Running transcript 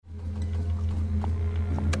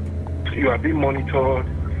You are being monitored.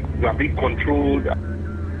 You are being controlled.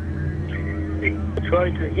 They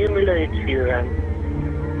try to humiliate you and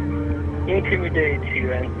intimidate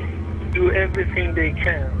you and do everything they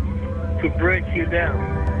can to break you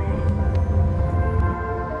down.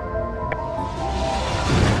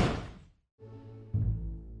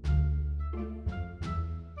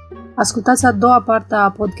 Ascultați a doua parte a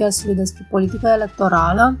podcastului despre politica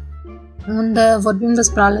electorală, unde vorbim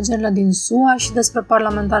despre alegerile din SUA și despre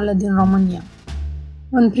parlamentarele din România.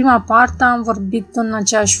 În prima parte am vorbit în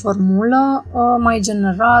aceeași formulă, mai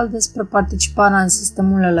general, despre participarea în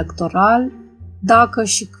sistemul electoral, dacă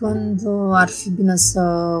și când ar fi bine să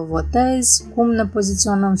votezi, cum ne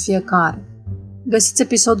poziționăm fiecare. Găsiți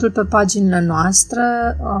episodul pe paginile noastre,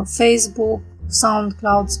 Facebook,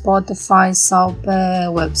 SoundCloud, Spotify sau pe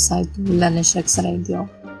website-ul Leneșex Radio.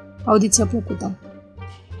 Audiție plăcută!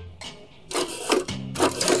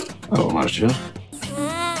 Alo, Marcel?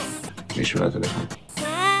 Ești la telefon?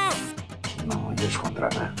 Nu, ești contra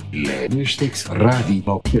mea. Leneșex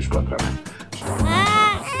Radio, ești contra mea.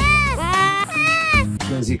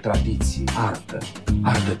 Când zic tradiție,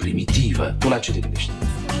 artă primitivă, tu la ce te gândești?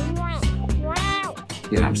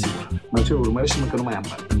 Eram sigur. Marcel, urmărește-mă că nu mai am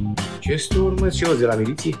bani. Ce este urmăți eu de la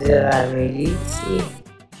miliție? De la miliție?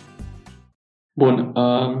 Bun,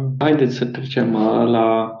 haideți să trecem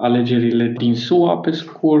la alegerile din SUA pe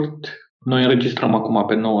scurt. Noi înregistrăm acum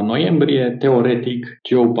pe 9 noiembrie. Teoretic,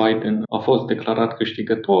 Joe Biden a fost declarat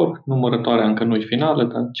câștigător. Numărătoarea încă nu-i finală,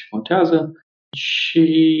 dar ce contează.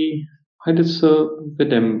 Și haideți să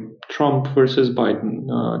vedem Trump versus Biden.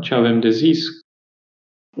 Ce avem de zis?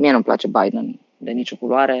 Mie nu-mi place Biden de nicio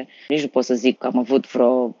culoare. Nici nu pot să zic că am avut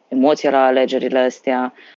vreo emoție la alegerile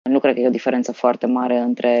astea. Nu cred că e o diferență foarte mare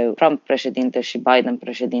între Trump președinte și Biden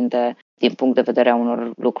președinte din punct de vedere a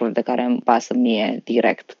unor lucruri de care îmi pasă mie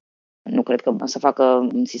direct. Nu cred că o să facă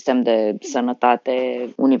un sistem de sănătate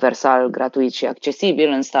universal, gratuit și accesibil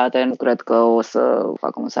în state. Nu cred că o să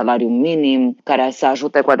facă un salariu minim care să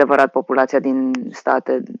ajute cu adevărat populația din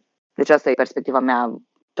state. Deci asta e perspectiva mea,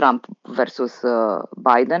 Trump versus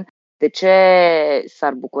Biden. De ce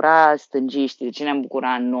s-ar bucura stângiștii, de ce ne-am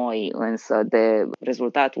bucurat noi însă de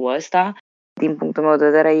rezultatul ăsta? Din punctul meu de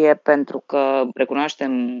vedere e pentru că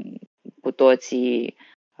recunoaștem cu toții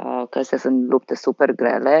că astea sunt lupte super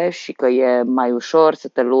grele și că e mai ușor să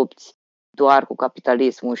te lupți doar cu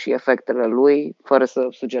capitalismul și efectele lui, fără să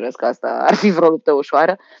sugerez că asta ar fi vreo luptă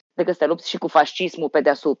ușoară, decât să te lupți și cu fascismul pe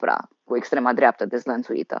deasupra, cu extrema dreaptă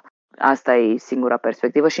dezlănțuită. Asta e singura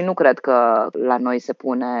perspectivă și nu cred că la noi se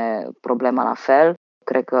pune problema la fel.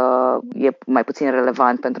 Cred că e mai puțin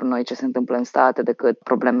relevant pentru noi ce se întâmplă în state decât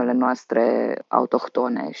problemele noastre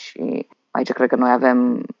autohtone și aici cred că noi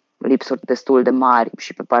avem lipsuri destul de mari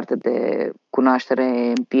și pe partea de cunoaștere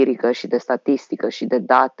empirică și de statistică și de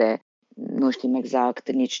date. Nu știm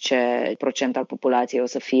exact nici ce procent al populației o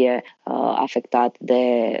să fie afectat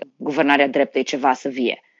de guvernarea dreptei ce va să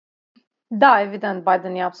vie. Da, evident,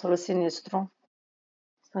 Biden e absolut sinistru.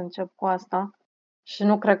 Să încep cu asta. Și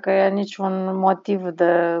nu cred că e niciun motiv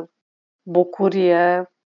de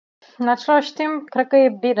bucurie. În același timp, cred că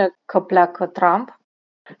e bine că pleacă Trump.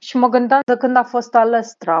 Și mă gândeam de când a fost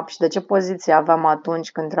ales Trump și de ce poziție aveam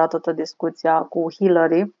atunci când era toată discuția cu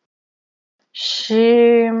Hillary. Și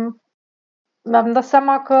mi-am dat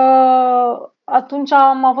seama că atunci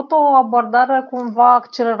am avut o abordare cumva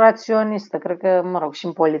acceleraționistă. Cred că, și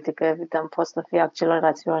în politică, evident, poți să fii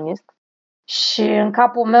acceleraționist. Și în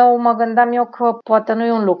capul meu mă gândeam eu că poate nu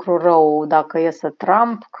e un lucru rău dacă iese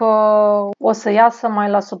Trump, că o să iasă mai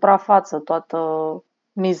la suprafață toată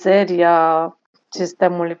mizeria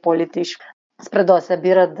sistemului politic, spre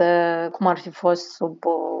deosebire de cum ar fi fost sub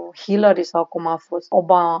Hillary sau cum a fost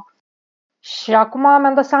Obama. Și acum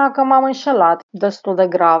mi-am dat seama că m-am înșelat destul de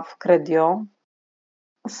grav, cred eu.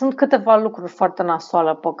 Sunt câteva lucruri foarte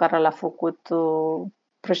nasoale pe care le-a făcut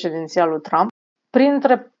președinția lui Trump.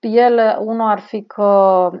 Printre ele, unul ar fi că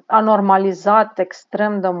a normalizat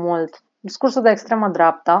extrem de mult discursul de extremă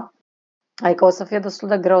dreapta, adică o să fie destul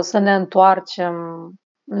de greu să ne întoarcem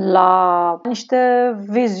la niște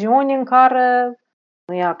viziuni în care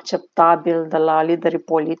nu e acceptabil de la liderii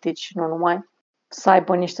politici, nu numai, să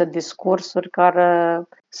aibă niște discursuri care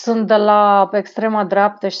sunt de la extrema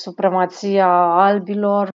dreaptă și supremația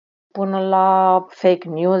albilor până la fake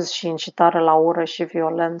news și incitare la ură și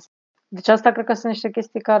violență. Deci asta cred că sunt niște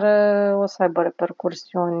chestii care o să aibă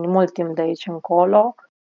repercursiuni mult timp de aici încolo.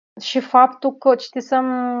 Și faptul că citisem,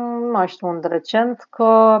 nu știu unde recent,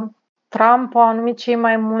 că Trump a numit cei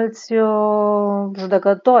mai mulți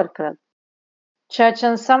judecători, cred. Ceea ce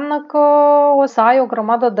înseamnă că o să ai o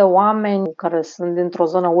grămadă de oameni care sunt dintr-o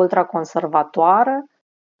zonă ultraconservatoare,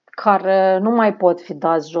 care nu mai pot fi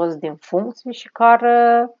dați jos din funcții și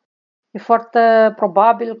care e foarte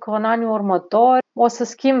probabil că în anii următori o să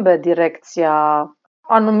schimbe direcția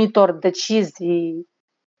anumitor decizii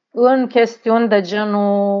în chestiuni de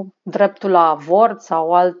genul dreptul la avort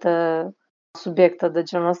sau alte subiecte de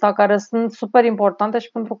genul ăsta, care sunt super importante și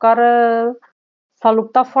pentru care s-a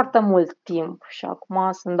luptat foarte mult timp și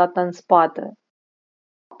acum sunt date în spate.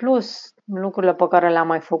 Plus lucrurile pe care le-am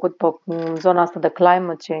mai făcut în zona asta de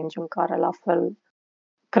climate change, în care la fel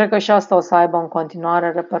cred că și asta o să aibă în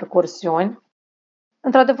continuare repercursiuni.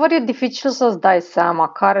 Într-adevăr, e dificil să-ți dai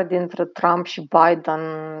seama care dintre Trump și Biden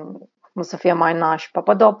o să fie mai nașpa.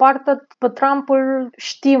 Pe de o parte, pe Trump îl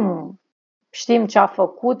știm ce a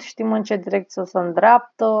făcut, știm în ce direcție se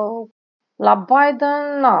îndreaptă. La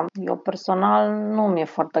Biden, eu personal nu mi-e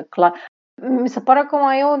foarte clar. Mi se pare că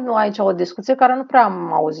mai e aici o discuție care nu prea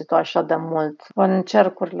am auzit-o așa de mult în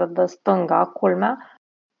cercurile de stânga, culmea,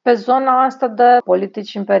 pe zona asta de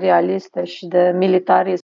politici imperialiste și de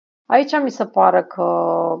militarism. Aici mi se pare că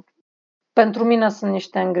pentru mine sunt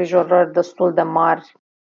niște îngrijorări destul de mari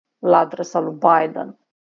la adresa lui Biden.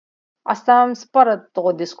 Asta mi se pare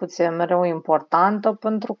o discuție mereu importantă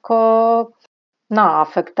pentru că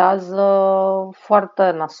afectează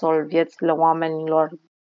foarte nasol viețile oamenilor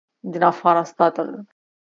din afara statelor.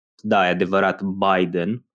 Da, e adevărat,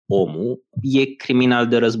 Biden, omul, e criminal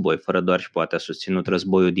de război, fără doar și poate a susținut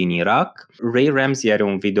războiul din Irak. Ray Ramsey are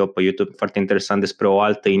un video pe YouTube foarte interesant despre o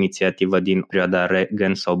altă inițiativă din perioada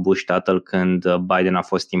Reagan sau Bush tatăl, când Biden a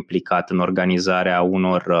fost implicat în organizarea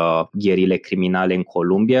unor gherile criminale în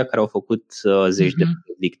Columbia, care au făcut zeci de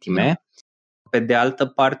victime. Pe de altă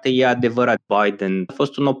parte, e adevărat, Biden a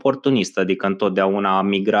fost un oportunist, adică întotdeauna a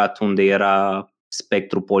migrat unde era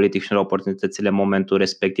spectru politic și în oportunitățile în momentul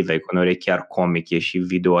respectiv. E chiar comic, e și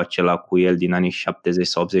video acela cu el din anii 70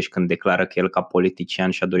 sau 80 când declară că el ca politician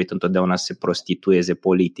și-a dorit întotdeauna să se prostitueze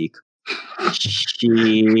politic. Și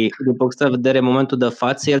din punctul de vedere, în momentul de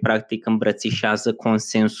față, el practic îmbrățișează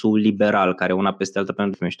consensul liberal, care una peste alta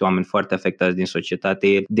pentru niște oameni foarte afectați din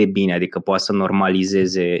societate de bine, adică poate să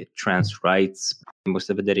normalizeze trans rights. Din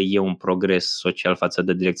punctul de vedere, e un progres social față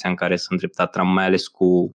de direcția în care se îndrepta Trump, mai ales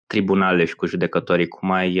cu tribunalele și cu judecătorii,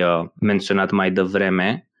 cum ai menționat mai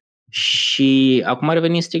devreme. Și acum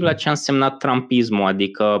revenim strict la ce a însemnat trumpismul,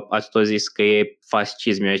 adică ați tot zis că e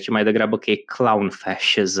fascism, eu zice mai degrabă că e clown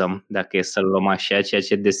fascism, dacă e să-l luăm așa, ceea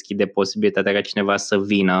ce deschide posibilitatea ca cineva să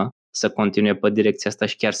vină, să continue pe direcția asta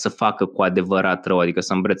și chiar să facă cu adevărat rău, adică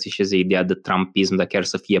să îmbrățișeze ideea de trumpism, dar chiar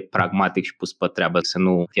să fie pragmatic și pus pe treabă, să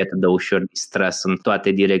nu fie atât de ușor distras în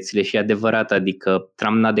toate direcțiile. Și e adevărat, adică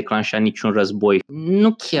Trump n-a declanșat niciun război.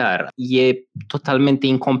 Nu chiar, e totalmente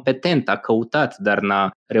incompetent, a căutat, dar n-a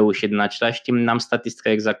reușit. În același timp n-am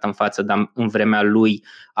statistica exact în față, dar în vremea lui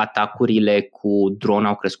atacurile cu drone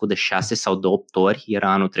au crescut de 6 sau de 8 ori,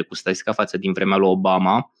 era anul trecut statistica față din vremea lui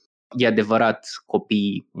Obama. E adevărat,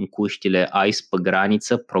 copiii în cuștile ICE pe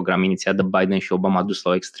graniță, program inițiat de Biden și Obama a dus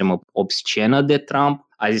la o extremă obscenă de Trump.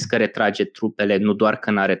 A zis că retrage trupele, nu doar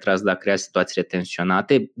că n-a retras, dar a creat situații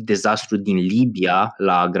retenționate. Dezastrul din Libia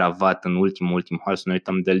l-a agravat în ultimul hal, să ne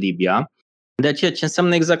uităm de Libia. De aceea, ce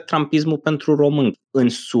înseamnă exact trumpismul pentru români? În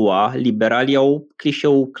SUA, liberalii au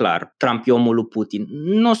clișeul clar. Trump e omul lui Putin.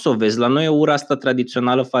 Nu o să o vezi. La noi e ura asta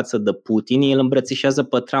tradițională față de Putin. El îmbrățișează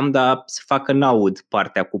pe Trump, dar se facă n-aud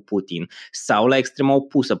partea cu Putin. Sau la extrema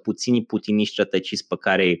opusă, puținii putiniști rătăciți pe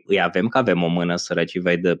care îi avem, că avem o mână sărăcii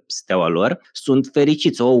vai de steaua lor, sunt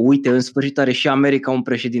fericiți. Uite, în sfârșit are și America un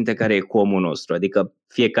președinte care e cu omul nostru. Adică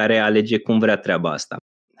fiecare alege cum vrea treaba asta.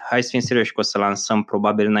 Hai să fim serioși că o să lansăm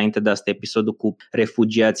probabil înainte de asta episodul cu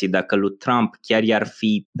refugiații. Dacă lui Trump chiar i-ar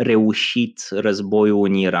fi reușit războiul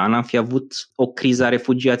în Iran, am fi avut o criză a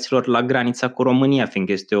refugiaților la granița cu România,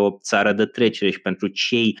 fiindcă este o țară de trecere și pentru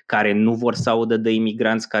cei care nu vor să audă de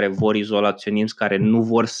imigranți, care vor izolaționism, care nu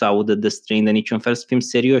vor să audă de străini de niciun fel, să fim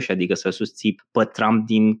serioși, adică să susții pe Trump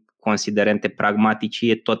din considerente pragmatice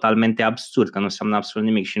e totalmente absurd, că nu înseamnă absolut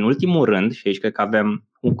nimic. Și în ultimul rând, și aici cred că avem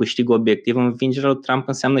un câștig obiectiv, învingerea lui Trump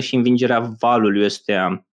înseamnă și învingerea valului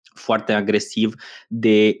ăsta foarte agresiv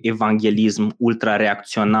de evanghelism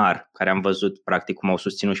ultra-reacționar, care am văzut practic cum au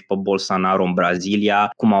susținut și pe Bolsonaro în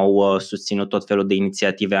Brazilia, cum au susținut tot felul de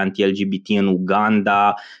inițiative anti-LGBT în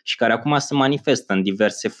Uganda și care acum se manifestă în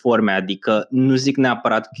diverse forme, adică nu zic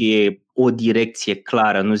neapărat că e o direcție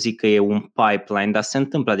clară, nu zic că e un pipeline, dar se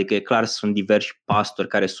întâmplă, adică e clar, sunt diversi pastori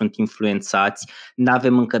care sunt influențați,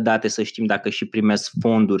 n-avem încă date să știm dacă și primesc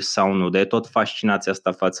fonduri sau nu, dar e tot fascinația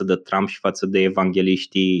asta față de Trump și față de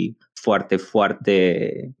evangeliștii foarte, foarte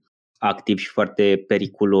activi și foarte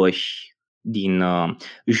periculoși din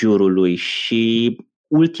jurul lui. Și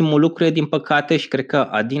ultimul lucru e, din păcate, și cred că,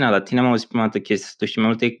 Adina, la tine am auzit prima dată chestia asta, știi mai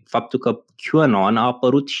multe, e faptul că QAnon a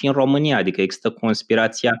apărut și în România, adică există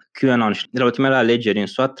conspirația QAnon. Și de la ultimele alegeri în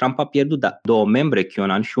SUA, Trump a pierdut, dar 2 membre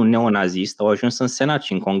QAnon și un neonazist au ajuns în Senat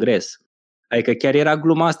și în Congres. Adică chiar era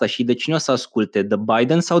gluma asta. Și de cine o să asculte? De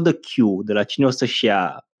Biden sau de Q? De la cine o să-și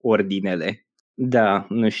ia ordinele? Da,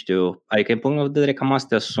 nu știu. Adică, în punctul de vedere, cam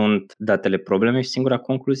astea sunt datele probleme și singura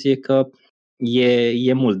concluzie e că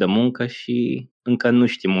e mult de muncă și încă nu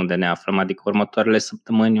știm unde ne aflăm. Adică următoarele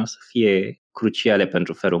săptămâni o să fie cruciale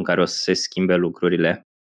pentru felul în care o să se schimbe lucrurile.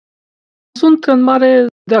 Sunt în mare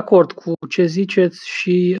de acord cu ce ziceți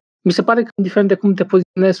și mi se pare că, indiferent de cum te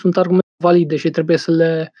poziționezi, sunt argumente valide și trebuie să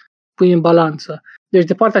le pui în balanță. Deci,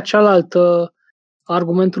 de partea cealaltă a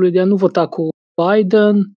argumentului de a nu vota cu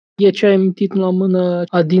Biden, e ce ai amintit la mână,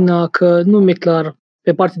 Adina, că nu mi-e clar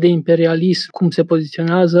pe partea de imperialism cum se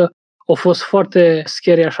poziționează. A fost foarte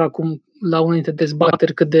scary, așa cum la unele dintre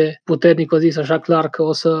dezbateri, cât de puternic o zis așa clar că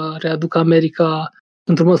o să readucă America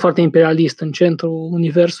într-un mod foarte imperialist în centrul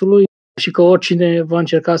universului și că oricine va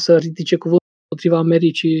încerca să ridice cuvântul împotriva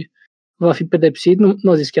Americii va fi pedepsit.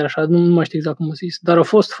 Nu a zis chiar așa, nu mai știu exact cum a zis, dar a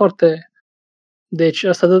fost foarte... Deci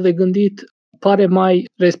asta dă de gândit, pare mai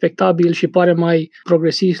respectabil și pare mai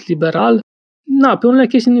progresist, liberal. Pe unele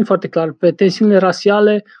chestii nu e foarte clar. Pe tensiunile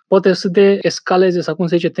rasiale poate să escaleze, sau cum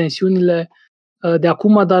se zice, tensiunile de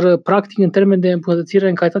acum, dar practic în termen de îmbunătățire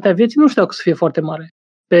în calitatea vieții nu știu dacă o să fie foarte mare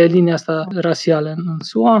pe linia asta rasială în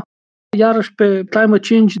SUA. Iarăși pe climate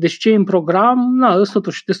change, deci ce e în program, sunt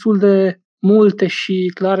totuși destul de multe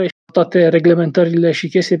și clare toate reglementările și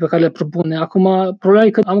chestii pe care le propune. Acum, problema e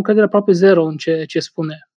că am încredere aproape zero în ce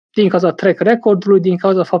spune. Din cauza track record-ului, din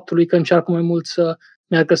cauza faptului că încearcă mai mult să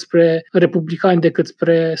meargă spre republicani decât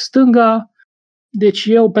spre stânga. Deci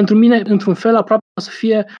pentru mine, într-un fel, aproape o să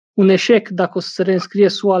fie un eșec dacă o să se reînscrie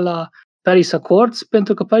SUA la Paris Accords,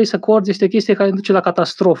 pentru că Paris Accords este o chestie care ne duce la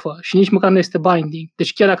catastrofă și nici măcar nu este binding.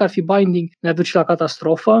 Deci chiar dacă ar fi binding, ne duce la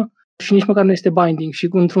catastrofă și nici măcar nu este binding. Și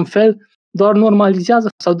într-un fel doar normalizează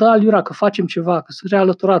sau dă aliura că facem ceva, că s-a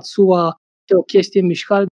realăturat SUA, e o chestie în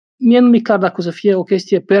mișcare. Mie nu mi-e clar dacă o să fie o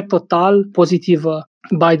chestie per total pozitivă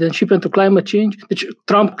Biden și pentru climate change. Deci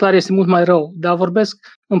Trump clar este mult mai rău, dar vorbesc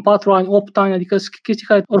în 4 ani, 8 ani, adică sunt chestii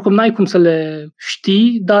care oricum n-ai cum să le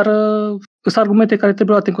știi, dar sunt argumente care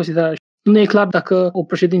trebuie luate în considerare. Nu e clar dacă o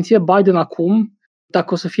președinție Biden acum,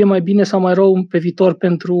 dacă o să fie mai bine sau mai rău pe viitor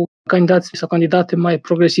pentru candidați sau candidate mai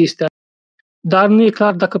progresiste. Dar nu e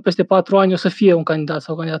clar dacă peste 4 ani o să fie un candidat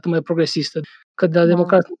sau o candidată mai progresistă, că de la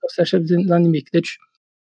democrație nu se aștept la nimic. Deci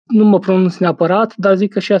nu mă pronunț neapărat, dar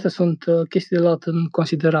zic că și astea sunt chestii de luat în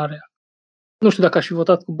considerare. Nu știu dacă aș fi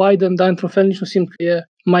votat cu Biden, dar într-un fel nici nu simt că e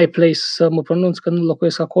my place să mă pronunț, că nu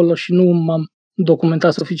locuiesc acolo și nu m-am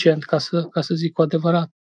documentat suficient ca să zic cu adevărat.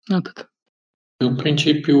 Atât. În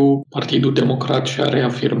principiu, Partidul Democrat și-a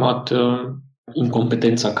reafirmat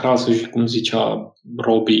incompetența crasă și, cum zicea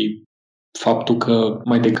Robi, faptul că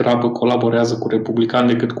mai degrabă colaborează cu republicani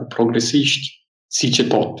decât cu progresiști, zice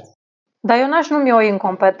tot. Dar eu n-aș numi o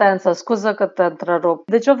incompetență, scuză că te întrerup.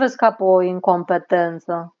 De ce o vezi ca pe o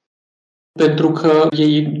incompetență? Pentru că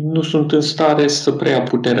ei nu sunt în stare să preia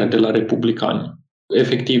puterea de la republicani.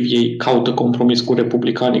 Efectiv, ei caută compromis cu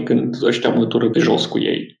republicanii când ăștia mătură pe jos cu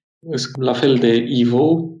ei. Sunt la fel de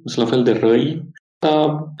evil, sunt la fel de răi, dar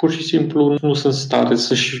pur și simplu nu sunt în stare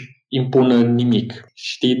să-și impună nimic.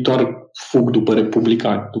 Știi, doar fug după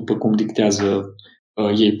republicani, după cum dictează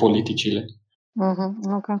ei politicile.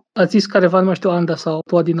 Okay. A zis careva, nu mai știu, Anda sau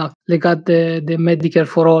tu, Adina, legat de Medicare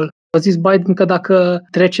for All. A zis Biden că dacă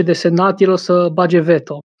trece de Senat, el o să bage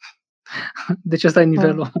veto. Deci ăsta e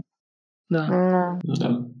nivelul. Da.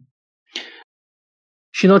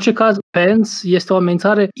 Și în orice caz, Pence este o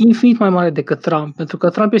amenințare infinit mai mare decât Trump, pentru că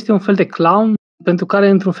Trump este un fel de clown pentru care,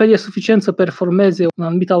 într-un fel, e suficient să performeze un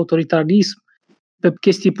anumit autoritarism. Pe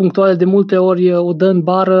chestii punctuale, de multe ori o dă în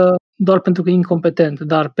bară doar pentru că e incompetent.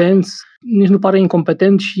 Dar Pence nici nu pare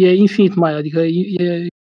incompetent și e infinit mai, adică e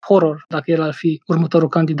horror dacă el ar fi următorul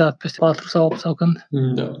candidat peste 4 sau 8 sau când.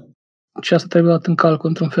 Da. Și asta trebuie luat în calcul,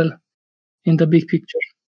 într-un fel, in the big picture.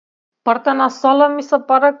 Partea nasoală mi se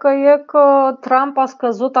pare că e că Trump a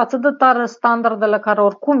scăzut atât de tare standardele care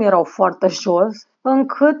oricum erau foarte jos,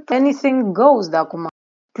 încât anything goes de acum.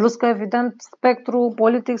 Plus că, evident, spectrul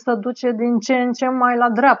politic se duce din ce în ce mai la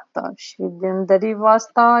dreapta și din deriva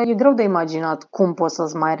asta e greu de imaginat cum poți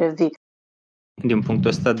să-ți mai revii. Din punctul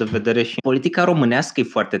ăsta de vedere și politica românească e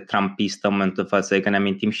foarte trumpistă în momentul de față, adică ne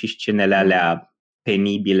amintim și scenele alea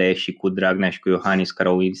penibile și cu Dragnea și cu Iohannis care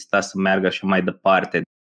au insistat să meargă așa mai departe.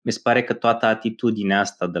 Mi se pare că toată atitudinea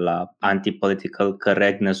asta de la anti-political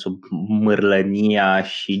correctness, sub mârlănia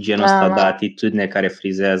și genul ăsta de atitudine care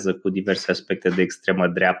frizează cu diverse aspecte de extremă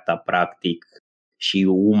dreapta, practic, și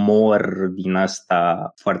umor din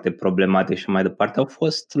asta foarte problematic și mai departe, au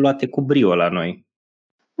fost luate cu brio la noi.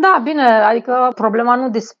 Da, bine, adică problema nu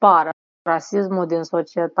dispare. Rasismul din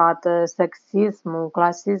societate, sexismul,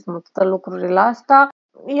 clasismul, toate lucrurile astea,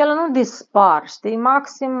 ele nu dispar, știi?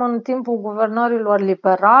 Maxim în timpul guvernărilor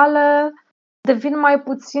liberale devin mai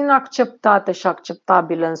puțin acceptate și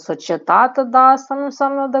acceptabile în societate, dar asta nu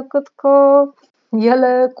înseamnă decât că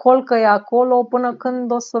ele colcăie acolo până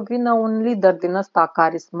când o să vină un lider din ăsta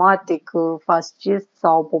carismatic, fascist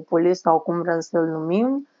sau populist sau cum vrem să-l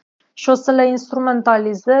numim și o să le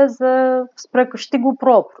instrumentalizeze spre câștigul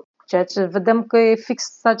propriu. Ceea ce vedem că e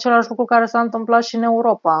fix același lucru care s-a întâmplat și în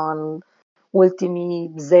Europa în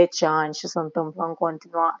ultimii 10 ani și se întâmplă în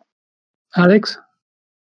continuare. Alex?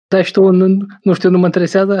 Da, și tu, nu știu, nu mă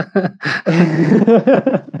interesează?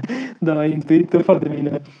 Da, ai intuit foarte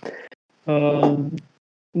bine.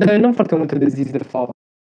 Dar nu am foarte multe de zis, de fapt,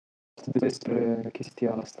 despre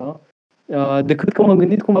chestia asta. Decât că m-am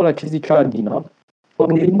gândit cumva la ce zicea Adina. M-am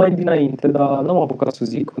gândit mai dinainte, dar n-am apucat să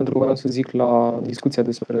zic, pentru că vreau să zic la discuția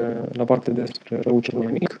la partea despre rău cel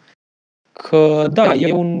mai mic, că da,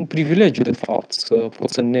 e un privilegiu de fapt să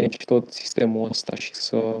poți să negi tot sistemul ăsta și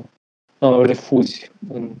să refuzi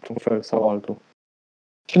într-un fel sau altul.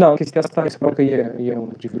 Și da, chestia asta se pare că e un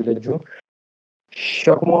privilegiu. Și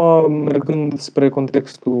acum, mergând spre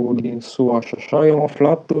contextul din SUA și așa, eu am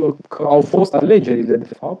aflat că au fost alegerile,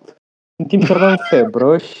 de fapt, în timp ce aveam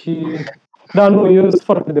febră și... Da, nu, eu sunt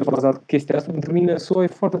foarte defazat cu chestia asta. Pentru mine SUA e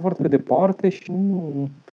foarte, foarte departe și nu...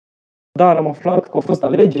 Dar am aflat că au fost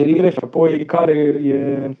alegerile și apoi care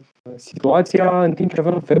e situația în timp ce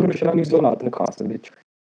aveam febră și eram izolat în casă. Deci,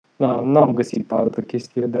 da, n-am găsit altă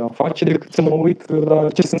chestie de a face decât să mă uit la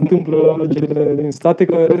ce se întâmplă la alegerile din state,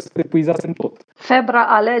 că rest epuizasem tot. Febra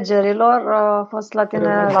alegerilor a fost la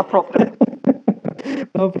tine la propriu.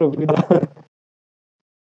 La propriu, da.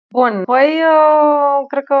 Bun, păi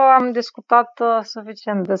cred că am discutat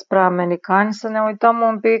suficient despre americani. Să ne uităm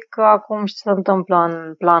un pic acum ce se întâmplă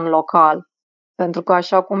în plan local. Pentru că,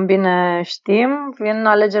 așa cum bine știm, vin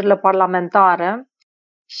alegerile parlamentare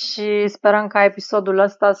și sperăm ca episodul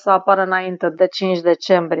ăsta să apară înainte de 5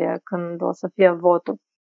 decembrie, când o să fie votul.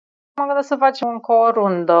 Mă gândesc să facem încă o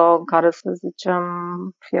rundă în care să zicem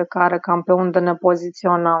fiecare cam pe unde ne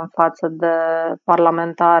poziționăm față de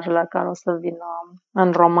parlamentarele care o să vină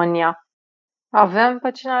în România. Avem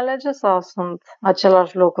pe cine alege sau sunt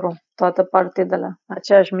același lucru, toate partidele,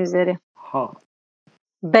 aceeași mizerie?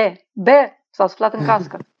 B, s-a suflat în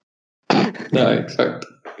cască. Da, exact.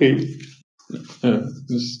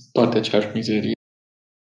 Toate aceeași mizerie.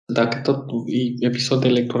 Dacă tot e episod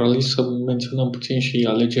electoralist, să menționăm puțin și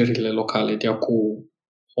alegerile locale de acum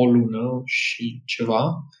o lună și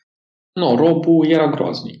ceva. Robu era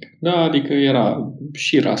groaznic. Da, adică era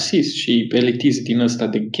și rasist și elitist din ăsta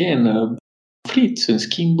de gen. Fritz, în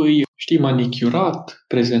schimb, e, manicurat,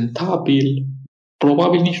 prezentabil,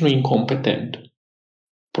 probabil nici nu incompetent.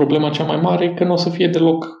 Problema cea mai mare e că nu o să fie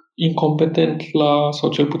deloc incompetent sau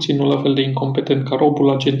cel puțin nu la fel de incompetent ca Robu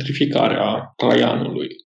la gentrificarea Traianului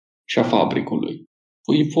și a Fabricului.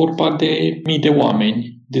 E vorba de mii de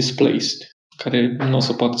oameni displaced, care nu o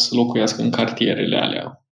să poată să locuiască în cartierele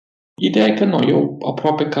alea. Ideea e că eu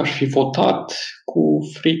aproape că aș fi votat cu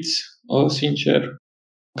Fritz, sincer,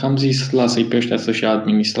 că am zis lasă-i pe ăștia să-și ia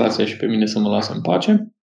administrația și pe mine să mă lasă în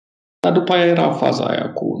pace. Dar după aia era faza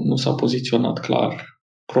aia cu nu s-a poziționat clar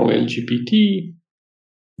pro-LGBT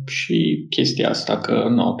și chestia asta că,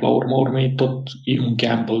 la urma urmei, tot e un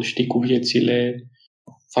gamble, cu viețile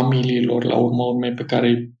familiilor, la urma urmei, pe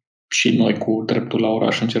care și noi cu dreptul la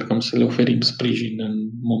oraș încercăm să le oferim sprijin în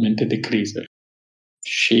momente de criză.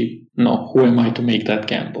 Și, who am I to make that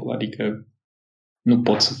gamble? Adică nu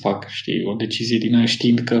pot să fac, o decizie din aia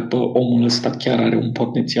știind că omul ăsta chiar are un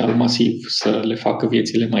potențial masiv să le facă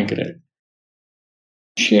viețile mai grele.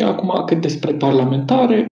 Și acum, cât despre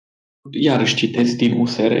parlamentare, iarăși citesc din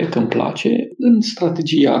USR că îmi place, în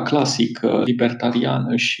strategia clasică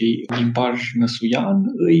libertariană și limbaj năsuian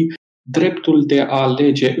îi dreptul de a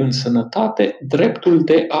alege în sănătate, dreptul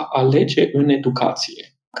de a alege în educație.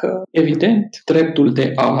 Că, evident, dreptul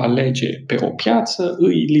de a alege pe o piață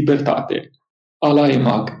îi libertate. Ala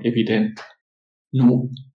EMAG, evident, nu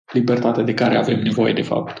libertatea de care avem nevoie, de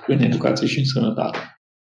fapt, în educație și în sănătate.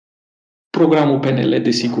 Programul PNL,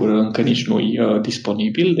 desigur, încă nici nu e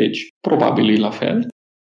disponibil, deci probabil e la fel.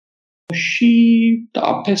 Și,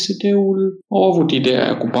 da, PSD-ul au avut ideea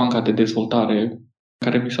aia cu banca de dezvoltare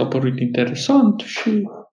care mi s-a părut interesant și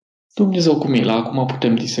Dumnezeu cu mila, acum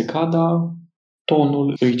putem diseca, dar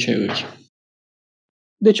tonul îi ce îi.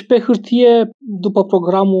 Deci pe hârtie, după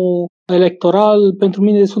programul electoral, pentru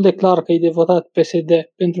mine e destul de clar că e de votat PSD,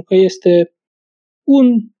 pentru că este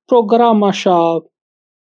un program așa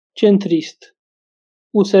centrist.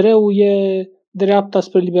 USR-ul e dreapta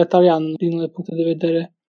spre libertarian din unele puncte de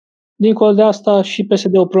vedere. Dincolo de asta, și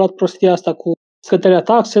PSD-ul a preluat prostia asta cu scăderea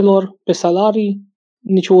taxelor pe salarii,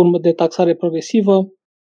 nicio urmă de taxare progresivă.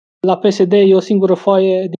 La PSD e o singură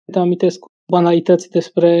foaie, de amintesc banalități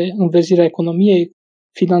despre înverzirea economiei,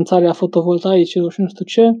 finanțarea fotovoltaicilor și nu știu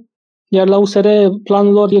ce. Iar la USR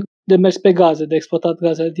planul lor e de mers pe gaze, de exploatat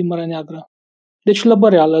gazele din Marea Neagră. Deci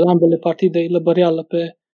lăbăreală, la ambele partide e lăbăreală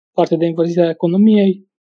pe partea de înverzire a economiei.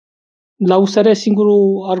 La USR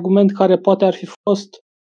singurul argument care poate ar fi fost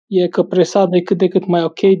e că Presada e cât de cât mai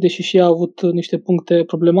ok, deși și ea a avut niște puncte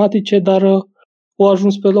problematice, dar a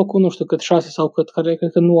ajuns pe locul, nu știu cât, 6 sau cât, care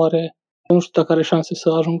cred că nu știu dacă are șanse să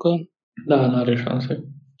ajungă. Da, nu are șanse.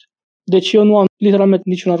 Deci eu nu am literalmente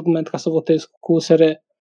niciun argument ca să votez cu USR.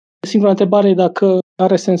 Singura întrebare e dacă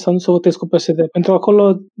are sens sau nu să votez cu PSD. Pentru că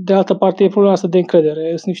acolo, de altă parte, e problema asta de încredere.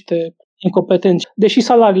 Sunt niște incompetenți. Deși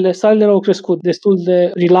salariile au crescut destul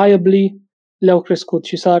de reliably, le-au crescut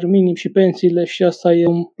și salariul minim și pensiile și asta e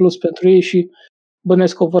un plus pentru ei și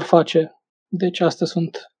bănesc că o vor face. Deci astea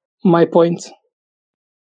sunt my points.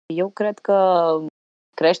 Eu cred că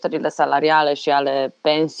creșterile salariale și ale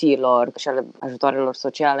pensiilor și ale ajutoarelor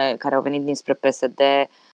sociale care au venit dinspre PSD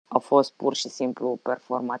au fost pur și simplu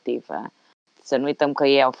performative. Să nu uităm că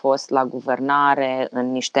ei au fost la guvernare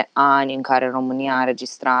în niște ani în care România a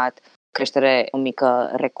înregistrat creștere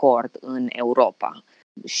economică record în Europa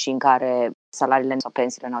și în care salariile sau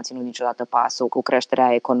pensiile n-au ținut niciodată pasul cu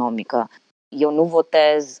creșterea economică. Eu nu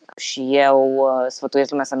votez și eu sfătuiesc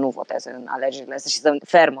lumea să nu voteze în alegerile astea și să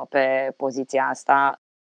fermă pe poziția asta.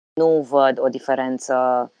 Nu văd o diferență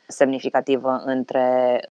semnificativă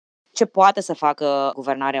între ce poate să facă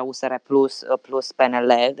guvernarea USR plus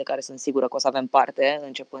PNL, de care sunt sigură că o să avem parte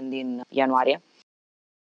începând din ianuarie,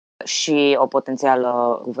 și o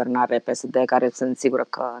potențială guvernare PSD, care sunt sigură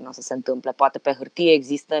că nu o să se întâmple. Poate pe hârtie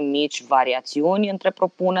există mici variațiuni între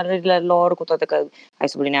propunerile lor, cu toate că ai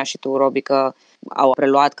subliniat și tu, Robi, că au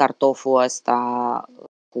preluat cartoful ăsta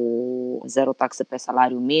cu 0 taxe pe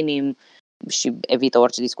salariu minim și evită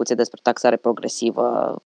orice discuție despre taxare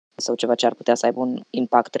progresivă sau ceva ce ar putea să aibă un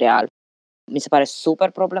impact real. Mi se pare super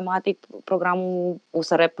problematic programul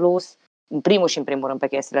USR Plus, în primul rând pe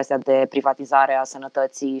chestiile astea de privatizare a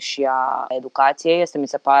sănătății și a educației. Mi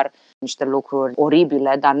se par niște lucruri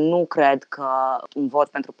oribile, dar nu cred că un vot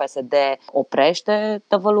pentru PSD oprește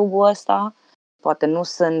tăvălugul ăsta. Poate nu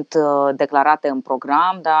sunt declarate în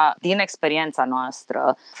program, dar din experiența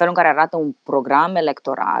noastră, felul în care arată un program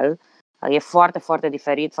electoral e foarte, foarte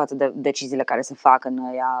diferit față de deciziile care se fac în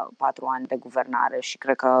ăia 4 ani de guvernare și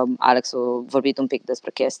cred că Alex a vorbit un pic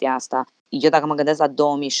despre chestia asta. Eu dacă mă gândesc la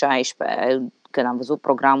 2016, când am văzut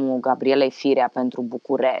programul Gabrielei Firea pentru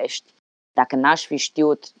București, dacă n-aș fi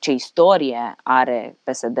știut ce istorie are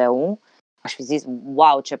PSD-ul, aș fi zis,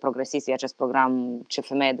 wow, ce progresist e acest program, ce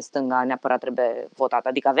femeie de stânga neapărat trebuie votată.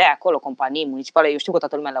 Adică avea acolo companii municipale, eu știu că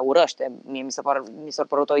toată lumea le urăște, mi s-a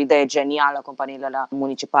părut o idee genială companiile alea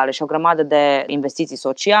municipale și o grămadă de investiții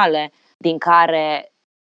sociale, din care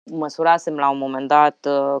măsurasem la un moment dat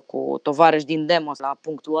cu tovarăși din Demos la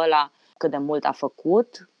punctul ăla cât de mult a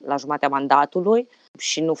făcut la jumatea mandatului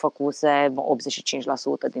și nu făcuse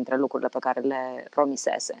 85% dintre lucrurile pe care le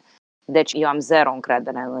promisese. Deci eu am 0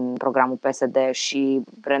 încredere în programul PSD și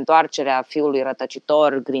reîntoarcerea fiului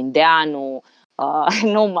rătăcitor, Grindeanu,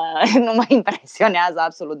 nu mă impresionează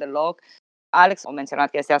absolut deloc. Alex a menționat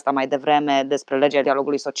chestia asta mai devreme despre legea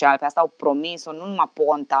dialogului social. Pe asta au promis-o nu numai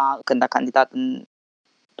Ponta când a candidat în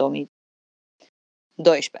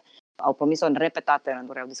 2012. Au promis-o în repetate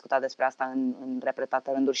rânduri, au discutat despre asta în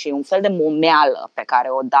repetate rânduri și e un fel de momeală pe care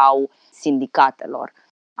o dau sindicatelor.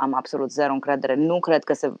 Am absolut 0 încredere. Nu cred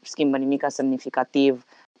că se schimbă nimic semnificativ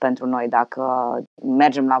pentru noi dacă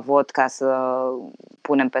mergem la vot ca să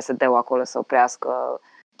punem PSD-ul acolo să oprească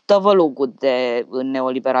tăvălugul de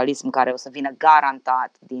neoliberalism care o să vină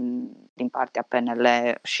garantat din partea PNL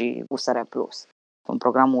și USR+. În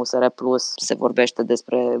programul USR Plus se vorbește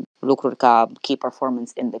despre lucruri ca Key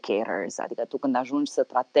Performance Indicators, adică tu când ajungi să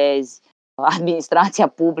tratezi administrația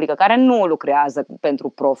publică, care nu lucrează pentru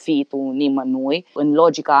profitul nimănui, în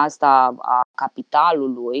logica asta a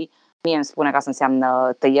capitalului, mie îmi spune că asta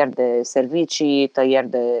înseamnă tăieri de servicii, tăieri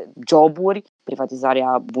de joburi,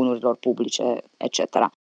 privatizarea bunurilor publice, etc.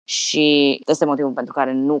 Și ăsta e motivul pentru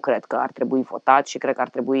care nu cred că ar trebui votat și cred că ar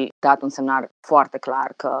trebui dat un semnal foarte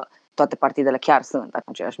clar că toate partidele chiar sunt în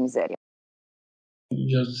aceeași mizerie.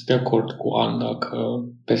 Eu sunt de acord cu Anda că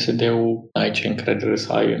PSD-ul n-ai ce încredere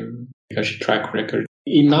să ai ca și track record.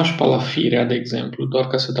 E nașpa la Firea, de exemplu, doar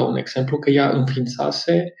ca să dau un exemplu, că ea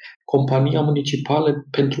înființase compania municipală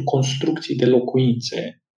pentru construcții de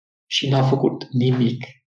locuințe și n-a făcut nimic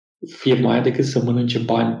firma aia decât să mănânce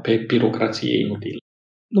bani pe birocrație inutilă.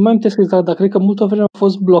 Nu mai amintesc exact, dar cred că multă vreme a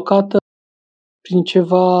fost blocată prin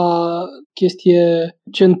ceva chestie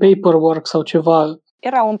gen paperwork sau ceva.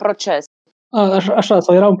 Era un proces. Așa,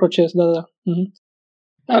 sau era un proces, da. Mhm.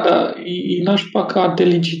 Da, dar e nașpa că a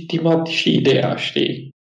delegitimat și ideea, știi?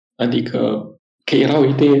 Adică că era o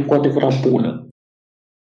idee cu adevărat bună.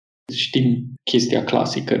 Știm chestia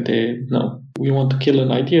clasică de no, we want to kill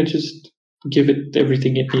an idea, just give it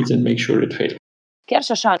everything it needs and make sure it fails. Chiar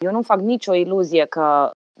și așa, eu nu fac nicio iluzie că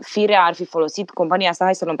Firea ar fi folosit compania asta,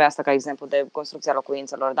 hai să luăm pe asta ca exemplu de construcția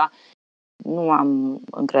locuințelor, da? Nu am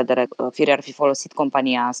încredere că Firea ar fi folosit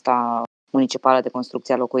compania asta municipală de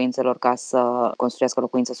construcție a locuințelor ca să construiască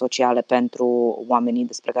locuințe sociale pentru oamenii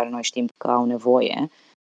despre care noi știm că au nevoie.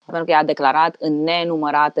 Pentru că ea a declarat în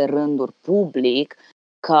nenumărate rânduri public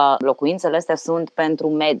că locuințele astea sunt pentru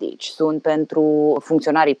medici, sunt pentru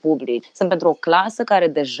funcționarii publici, sunt pentru o clasă care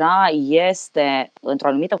deja este, într-o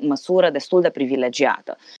anumită măsură, destul de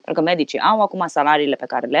privilegiată. Pentru că medicii au acum salariile pe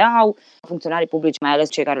care le au, funcționarii publici, mai ales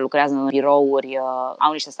cei care lucrează în birouri,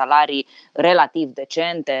 au niște salarii relativ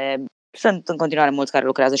decente. Sunt în continuare mulți care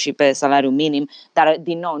lucrează și pe salariu minim, dar,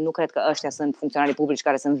 din nou, nu cred că ăștia sunt funcționarii publici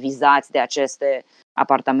care sunt vizați de aceste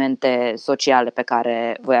apartamente sociale pe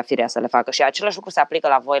care voia Firea să le facă. Și același lucru se aplică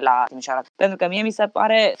la voi la Timișoara. Pentru că mie mi se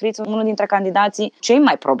pare Fritz unul dintre candidații cei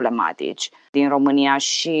mai problematici din România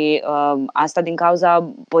și asta din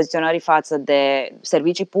cauza poziționării față de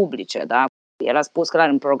servicii publice. Da? El a spus clar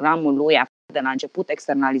în programul lui de la început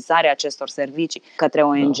externalizarea acestor servicii către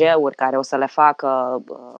ONG-uri care o să le facă.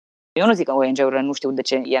 Eu nu zic că ONG-urile nu știu de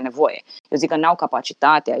ce e nevoie. Eu zic că n-au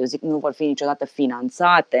capacitatea, eu zic că nu vor fi niciodată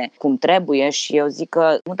finanțate cum trebuie și eu zic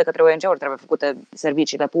că nu de către ONG-uri trebuie făcute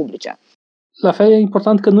serviciile publice. La fel e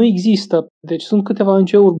important că nu există. Deci sunt câteva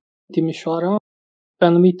ONG-uri în Timișoara pe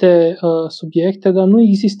anumite subiecte, dar nu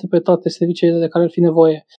există pe toate serviciile de care ar fi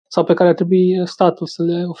nevoie sau pe care ar trebui statul să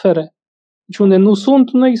le ofere. Deci unde nu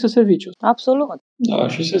sunt, nu există serviciu. Absolut. Da,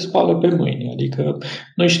 și se spală pe mâini. Adică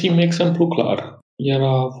noi știm exemplu clar.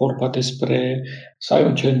 Era vorba despre să ai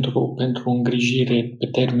un centru pentru îngrijire pe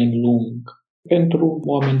termen lung pentru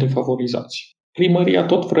oameni defavorizați. Primăria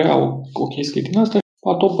tot vrea o chestie din asta,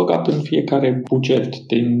 a tot băgat în fiecare buget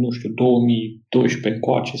din, 2012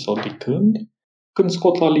 încoace sau de când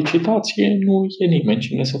scot la licitație, nu e nimeni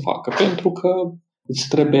cine să facă, pentru că îți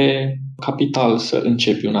trebuie capital să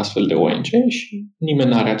începi un astfel de ONG și nimeni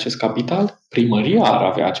nu are acest capital. Primăria ar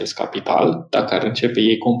avea acest capital dacă ar începe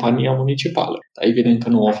ei compania municipală. Dar evident că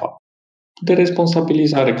nu o fac. De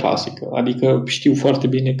responsabilizare clasică. Adică știu foarte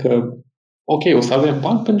bine că ok, o să avem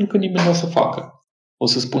bani pentru că nimeni nu o să facă. O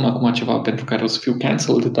să spun acum ceva pentru care o să fiu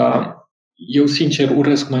cancelled, dar eu sincer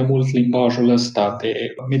urăsc mai mult limbajul ăsta de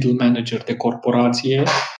middle manager de corporație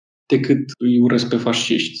decât îi urăsc pe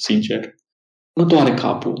fasciști, sincer. Nu doare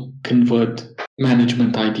capul când văd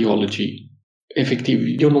management ideology.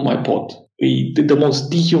 Efectiv, eu nu mai pot. E the most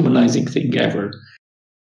dehumanizing thing ever.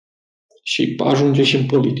 Și ajunge și în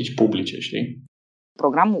politici publice, știi?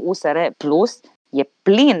 Programul USR Plus e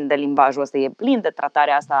plin de limbajul ăsta, e plin de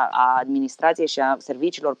tratarea asta a administrației și a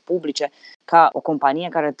serviciilor publice ca o companie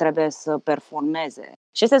care trebuie să performeze.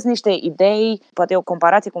 Și astea sunt niște idei, poate o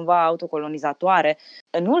comparație cumva autocolonizatoare,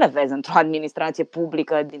 nu le vezi într-o administrație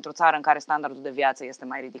publică dintr-o țară în care standardul de viață este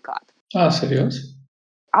mai ridicat. Serios?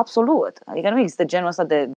 Absolut. Adică nu există genul ăsta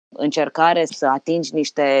de încercare să atingi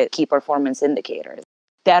niște key performance indicators.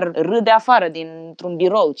 Te-ar râde afară dintr-un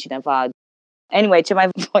birou cineva. Anyway, ce mai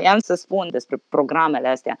voiam să spun despre programele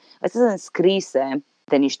astea? Astea sunt scrise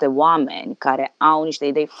de niște oameni care au niște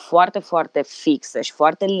idei foarte, foarte fixe și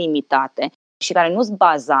foarte limitate și care nu sunt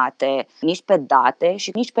bazate nici pe date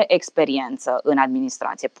și nici pe experiență în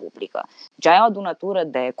administrație publică. Deci ai o adunătură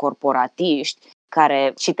de corporatiști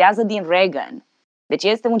care citează din Reagan. Deci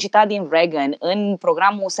este un citat din Reagan în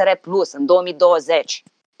programul USR Plus în 2020.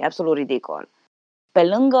 E absolut ridicol. Pe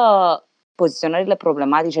lângă poziționările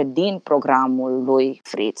problematice din programul lui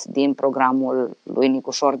Fritz, din programul lui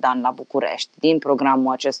Nicu Șordan la București, din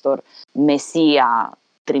programul acestor Mesia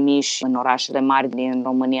trimiși în orașele mari din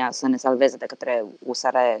România să ne salveze de către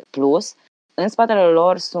USR Plus, în spatele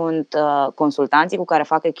lor sunt consultanții cu care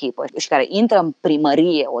fac echipă și care intră în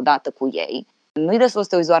primărie odată cu ei. Nu-i destul să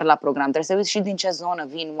te uiți doar la program, trebuie să uiți și din ce zonă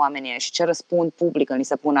vin oamenii și ce răspund public când li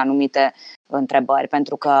se pun anumite întrebări,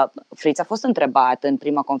 pentru că Fritz a fost întrebat în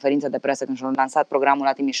prima conferință de presă când și-a lansat programul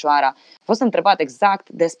la Timișoara, a fost întrebat exact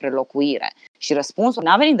despre locuire și răspunsul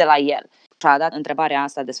n-a venit de la el. Și-a dat întrebarea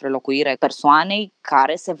asta despre locuire persoanei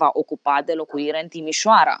care se va ocupa de locuire în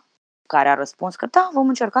Timișoara, care a răspuns că da, vom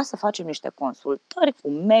încerca să facem niște consultări cu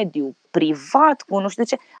mediul privat, cu nu știu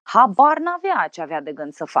ce. Habar n-avea ce avea de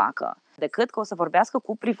gând să facă, decât că o să vorbească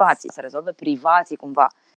cu privații, să rezolve privații cumva.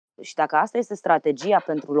 Și dacă asta este strategia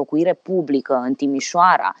pentru locuire publică în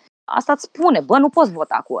Timișoara, asta îți spune, bă, nu poți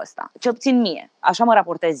vota cu ăsta, cel puțin mie, așa mă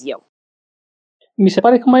raportez eu. Mi se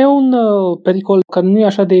pare că mai e un pericol care nu e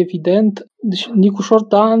așa de evident. Deci Nicușor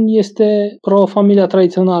Dan este pro-familia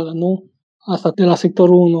tradițională, nu? Asta de la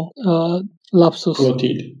sectorul 1, lapsus.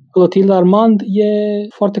 Clotilde Armand e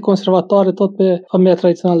foarte conservatoare tot pe familia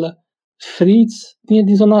tradițională. Fritz vine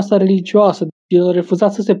din zona asta religioasă. El a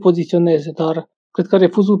refuzat să se poziționeze, dar cred că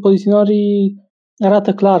refuzul poziționării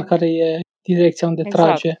arată clar care e direcția unde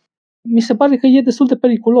trage. Mi se pare că e destul de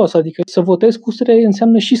periculos, adică să votezi cu USR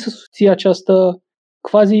înseamnă și să susții această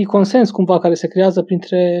quasi-consens cumva care se creează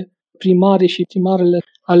printre primarii și primarele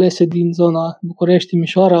alese din zona București,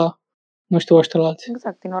 Timișoara, nu știu ăștialalți.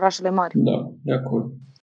 Exact, din orașele mari. Da, de acord.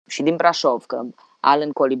 Și din Brașov, că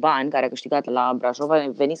Alan Coliban, care a câștigat la Brașov, a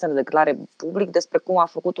venit să ne declare public despre cum a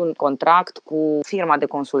făcut un contract cu firma de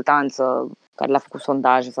consultanță care le-a făcut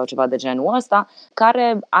sondaje sau ceva de genul ăsta,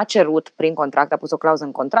 care a cerut prin contract, a pus o clauză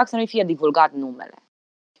în contract să nu-i fie divulgat numele.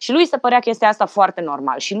 Și lui se părea chestia asta foarte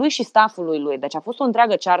normal. Și lui și staffului lui. Deci a fost o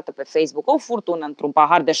întreagă ceartă pe Facebook, o furtună într-un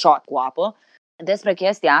pahar de șoat cu apă, despre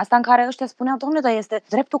chestia asta în care ăștia spuneau, domnule, dar este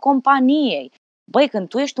dreptul companiei. Băi, când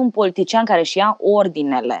tu ești un politician care își ia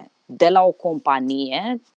ordinele de la o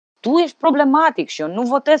companie, tu ești problematic și eu nu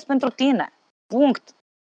votez pentru tine. Punct.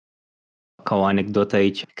 Ca o anecdotă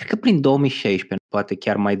aici, cred că prin 2016, poate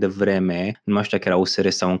chiar mai devreme, nu mai știu dacă era USR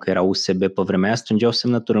sau încă era USB, pe vremea aia strângeau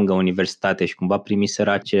semnături lângă universitate și cumva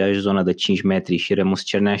primiseră aceeași zonă de 5 metri și Remus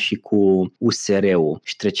Cernea și cu USR-ul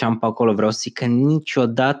și treceam pe acolo, vreau să zic că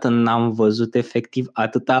niciodată n-am văzut efectiv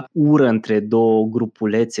atâta ură între două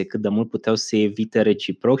grupulețe, cât de mult puteau să se evite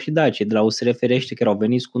reciproc și da, cei de la USR ferește că erau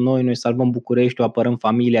veniți cu noi salvăm Bucureștiul, apărăm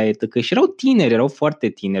familia, etc. Și erau tineri, erau foarte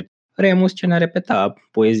tineri. Remus Cernea repeta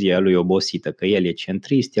poezia lui obosită, că el e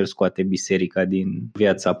centrist, el scoate biserica din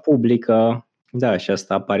viața publică. Da, și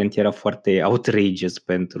asta aparent era foarte outrageous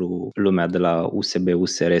pentru lumea de la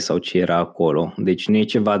USB-USR sau ce era acolo. Deci nu e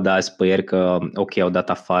ceva de azi pe ieri că, ok, au dat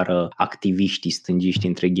afară activiștii stângiști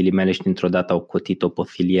între ghilimele și dintr-o dată au cotit-o pe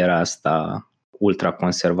filiera asta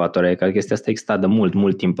ultraconservatoare. Cred că chestia asta exista de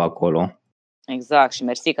mult timp acolo. Exact, și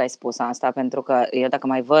mersi că ai spus asta, pentru că eu dacă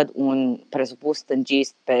mai văd un presupus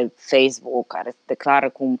stângist pe Facebook care declară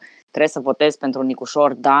cum trebuie să votez pentru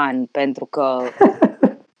Nicușor Dan pentru că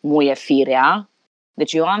muie firea,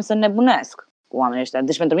 deci eu am să nebunesc cu oamenii ăștia.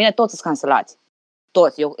 Deci pentru mine toți sunt cancelați.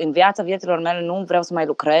 Toți. Eu în viața vieților mele nu vreau să mai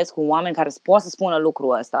lucrez cu oameni care pot să spună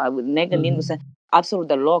lucrul ăsta, negândindu-se absolut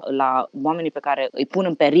deloc la oamenii pe care îi pun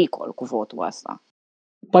în pericol cu votul ăsta.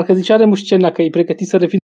 Parcă zicea Remus Cernea că e pregătit să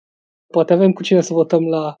revină. Poate avem cu cine să votăm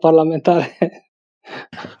la parlamentare.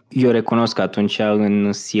 Eu recunosc că atunci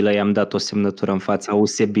în silă i-am dat o semnătură în fața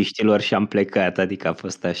USB-știlor și am plecat, adică a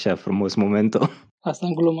fost așa frumos momentul. Asta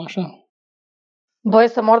în glumă, așa. Băi,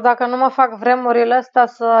 să mor dacă nu mă fac vremurile astea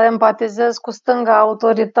să empatizez cu stânga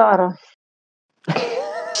autoritară.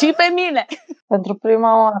 Și pe mine! Pentru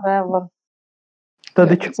prima oară ever. Dar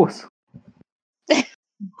de ce poți?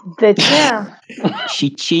 De ce?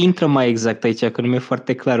 Și ce intră mai exact aici? Că nu mi-e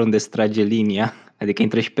foarte clar unde se trage linia. Adică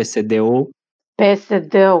intră și PSD-ul?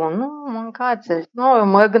 PSD-ul? Nu, mâncați. Nu, eu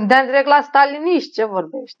mă gândeam direct la staliniști. Ce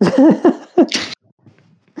vorbești?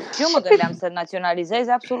 Și eu mă gândeam să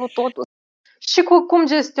naționalizeze absolut totul. Și cu cum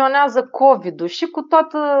gestionează COVID-ul, și cu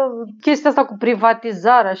toată chestia asta cu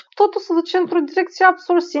privatizarea, și cu totul se duce într-o direcție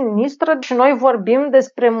absolut sinistră. Și noi vorbim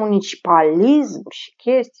despre municipalism și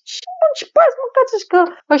chestii. Și municipalism, mâncați,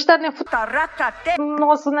 că ăștia ne fut nu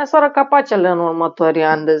o să ne soară capacele în următorii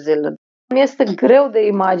ani de zile. Mi-este greu de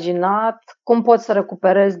imaginat cum poți să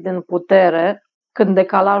recuperezi din putere când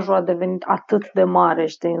decalajul a devenit atât de mare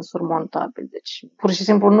și de insurmontabil. Deci, pur și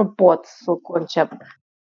simplu, nu pot să o concep.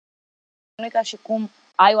 Nu e ca și cum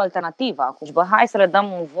ai o alternativă acum. Bă, hai să le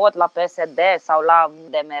dăm un vot la PSD sau la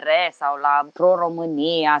DMR sau la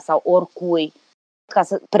Pro-România sau oricui ca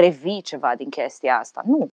să previi ceva din chestia asta.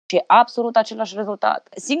 Nu. Și e absolut același rezultat.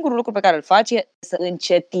 Singurul lucru pe care îl faci e să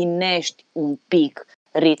încetinești un pic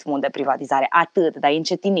ritmul de privatizare. Atât, dar e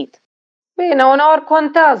încetinit. Bine, uneori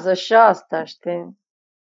contează și asta, știi?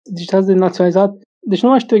 Deci ați de naționalizat. Deci nu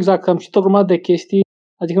mai știu exact, că am citit o grămadă de chestii,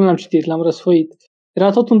 adică nu le-am citit, le-am răsfoit. Era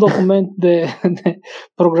tot un document de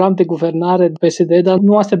program de guvernare de PSD, dar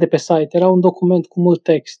nu astea de pe site. Era un document cu mult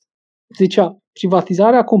text. Zicea,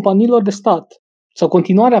 privatizarea companiilor de stat. Sau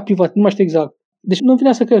continuarea privatizării, nu mai știu exact. Deci nu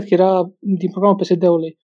vinea să cred că era din programul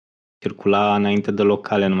PSD-ului. Circula înainte de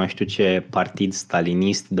locale, nu mai știu ce partid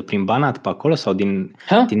stalinist, de prin Banat pe acolo sau din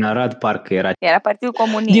Arad parcă era. Era Partidul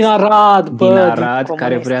Comunist. Din Arad, Din Arad, care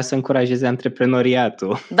comunist. vrea să încurajeze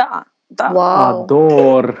antreprenoriatul. Da. Wow.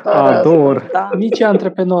 Ador. Da. Mici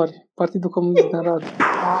antreprenori. Partidul Comunist din Arad.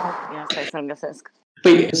 Ia stai să-l găsesc.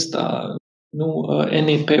 Păi ăsta, nu,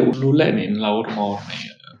 NEP-ul lui Lenin, la urma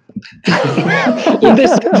urmei. Unde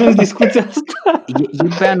s-a ajuns discuția asta? E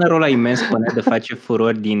bannerul ăla imens pe net de face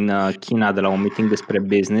furori din China de la un meeting despre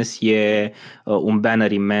business. E un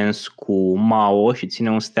banner imens cu Mao și ține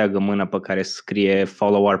un steag în mână pe care scrie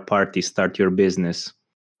Follow our party, start your business.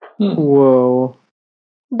 Wow.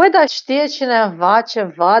 Băi, dar știe cineva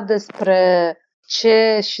ceva despre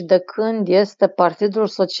ce și de când este Partidul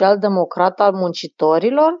Social-Democrat al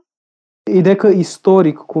Muncitorilor? Ideea că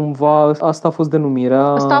istoric cumva asta a fost denumirea.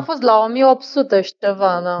 Asta a fost la 1800 și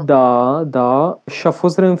ceva, da. Da, și a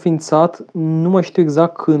fost reînființat, nu mai știu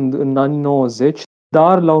exact când, în anii 90,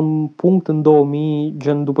 dar la un punct în 2000,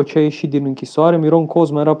 gen după ce a ieșit din închisoare, Miron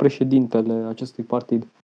Cosma era președintele acestui partid.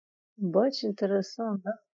 Bă, ce interesant,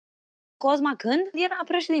 da? Cosma când era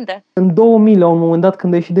președinte? În 2000, la un moment dat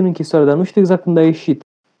când a ieșit din închisoare, dar nu știu exact când a ieșit.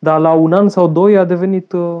 Dar la un an sau doi a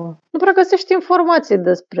devenit... Nu prea găsești informații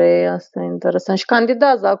despre asta, interesant. Și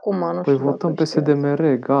candidează acum, nu Păi știu. votăm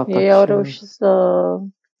PSD-MR, gata. Ei au reușit să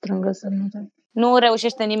strângă semnături. Nu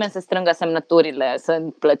reușește nimeni să strângă semnăturile.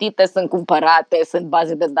 Sunt plătite, sunt cumpărate, sunt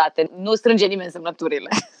baze de date. Nu strânge nimeni semnăturile.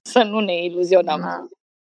 Să nu ne iluzionăm. Da.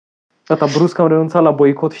 Gata, brusc am renunțat la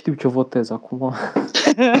boicot, știu ce votez acum.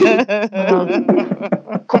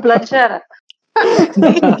 Cu plăcere.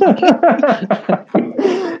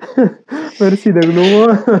 Mersi de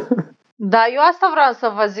glumă. Da, eu asta vreau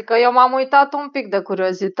să vă zic, că eu m-am uitat un pic de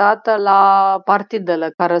curiozitate la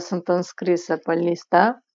partidele care sunt înscrise pe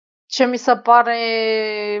listă. Ce mi se pare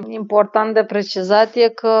important de precizat e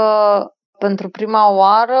că pentru prima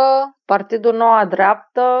oară Partidul Noua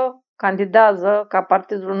Dreaptă candidează ca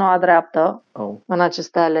Partidul Noua Dreaptă în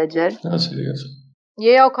aceste alegeri. Da, serios.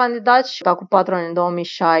 Ei au candidat și acum 4 ani, în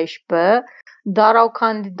 2016, dar au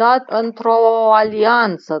candidat într-o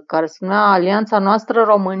alianță care se numea Alianța Noastră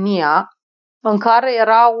România, în care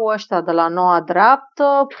erau ăștia de la Noua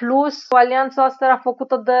Dreaptă, plus alianța asta era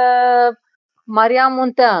făcută de Maria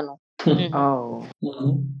Munteanu,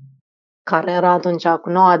 care era atunci cu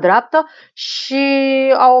Noua Dreaptă, și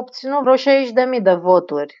au obținut vreo 60.000 de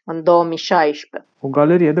voturi în 2016. O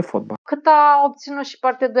galerie de fotbal. Cât a obținut și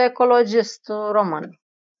Partidul Ecologist Român.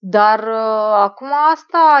 Dar acum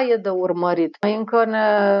asta e de urmărit. Noi încă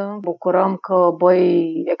ne bucurăm că,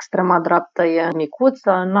 extrema dreaptă e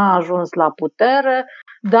micuță, n-a ajuns la putere,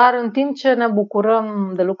 dar în timp ce ne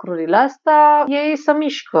bucurăm de lucrurile astea, ei se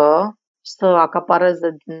mișcă să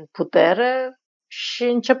acapareze din putere și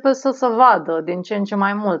începe să se vadă din ce în ce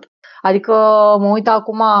mai mult. Adică mă uit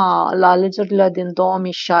acum la alegerile din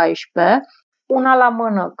 2016, una la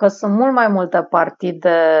mână, că sunt mult mai multe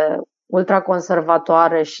partide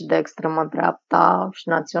ultraconservatoare și de extremă dreapta și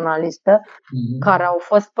naționaliste care au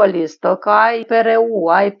fost pe listă, că ai PRU,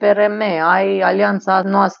 ai PRM, ai Alianța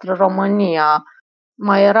Noastră România,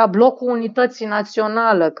 mai era Blocul Unității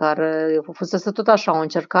Naționale, care fusese tot așa o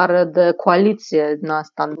încercare de coaliție din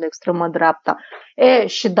asta, de extremă dreapta.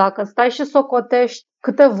 Și dacă stai și socotești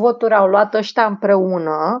câte voturi au luat ăștia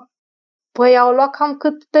împreună, păi au luat cam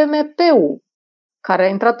cât PMP-ul, care a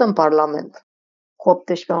intrat în Parlament cu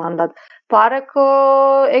 18 mandate. Pare că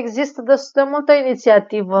există destul de multă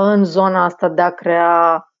inițiativă în zona asta de a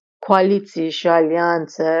crea coaliții și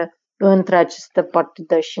alianțe între aceste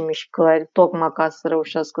partide și mișcări, tocmai ca să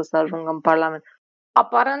reușească să ajungă în Parlament.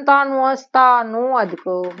 Aparent anul ăsta nu,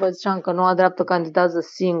 adică vă ziceam că Noua Dreaptă candidează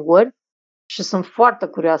singuri și sunt foarte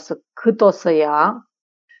curioasă cât o să ia.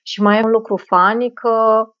 Și mai e un lucru funny,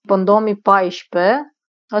 că în 2014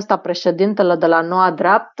 ăsta, președintele de la Noua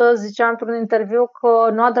Dreaptă, zicea într-un interviu că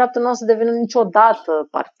Noua Dreaptă nu o să devină niciodată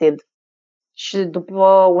partid. Și după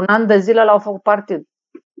un an de zile l-au făcut partid.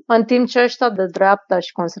 În timp ce ăștia de dreapta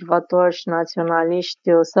și conservatori și naționaliști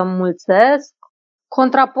se înmulțesc,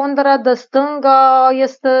 contraponderea de stânga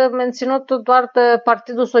este menținută doar de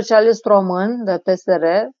Partidul Socialist Român, de PSR,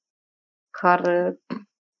 care,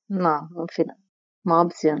 în fine, mă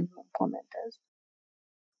abțin, nu comentez.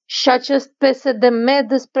 Și acest PSD-M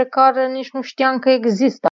despre care nici nu știam că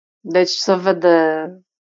există. Deci se vede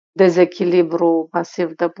dezechilibru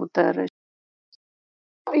pasiv de putere.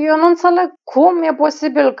 Eu nu înțeleg cum e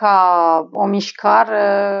posibil ca o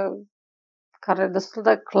mișcare care e destul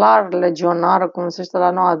de clar legionară, cum se zice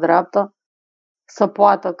la Noua Dreaptă, să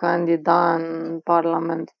poată candida în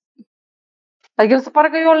Parlament. Adică se pare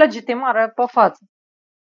că e o legitimare pe față.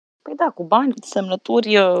 Păi da, cu bani,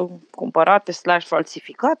 semnături cumpărate /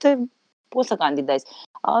 falsificate, poți să candidezi.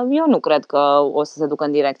 Eu nu cred că o să se ducă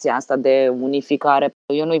în direcția asta de unificare.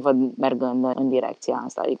 Eu nu-i văd mergând în direcția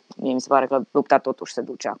asta. Mie mi se pare că lupta totuși se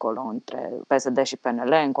duce acolo între PSD și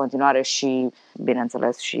PNL, în continuare și,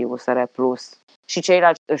 bineînțeles, și USR Plus. Și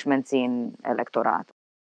ceilalți își mențin electoratul.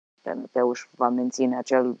 PNP își va menține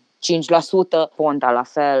acel 5%, Ponta la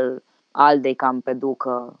fel, Aldei cam pe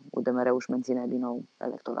ducă, UDMR își menține din nou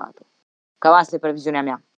electoratul. Cam asta e previziunea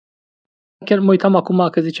mea. Chiar mă uitam acum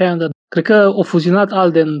că ziceai, cred că o fuzionat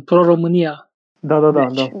ALDE în Pro-România. Da.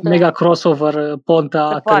 Deci, mega crossover,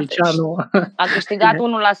 Ponta, Tăricianu. A câștigat 1%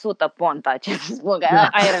 Ponta, ce să spun, că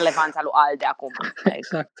aia e relevanța lui ALDE acum.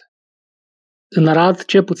 Exact. În Arad,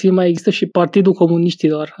 cel puțin, mai există și Partidul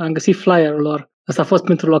Comuniștilor. Am găsit flyer-ul lor. Asta a fost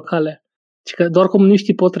pentru locale. Deci că doar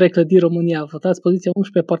comuniștii pot reclădi România. Votați poziția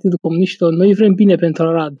 11, Partidul Comuniștilor. Noi vrem bine pentru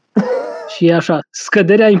Arad. Și e așa,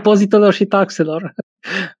 scăderea impozitelor și taxelor.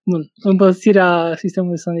 Bun. Îmbălțirea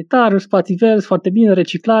sistemului sanitar, spații verzi, foarte bine,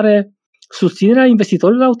 reciclare, susținerea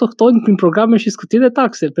investitorilor autohtoni prin programe și scutiri de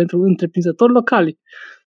taxe pentru întreprinzători locali.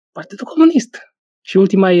 Partidul Comunist. Și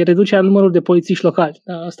ultima e reducerea numărului de polițiști locali.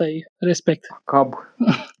 Da, asta e respect. Cab.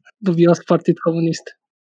 Dubios Partid Comunist.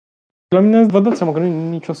 La mine vă dați seama că nu e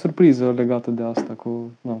nicio surpriză legată de asta,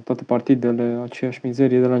 cu toate partidele, aceeași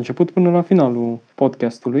mizerie de la început până la finalul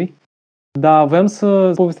podcastului. Dar voiam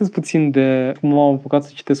să povestesc puțin de cum m-am apucat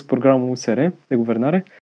să citesc programul USR de guvernare.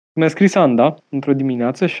 Mi-a scris Anda într-o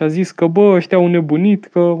dimineață și a zis că ăștia au nebunit,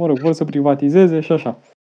 că vor să privatizeze și așa.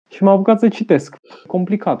 Și m-am apucat să citesc.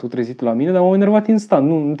 Complicatul trezit la mine, dar m-am enervat instant.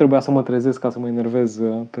 Nu trebuia să mă trezesc ca să mă enervez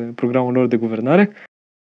pe programul lor de guvernare.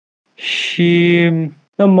 Și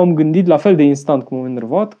m-am gândit la fel de instant cum m-am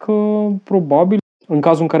enervat că probabil, în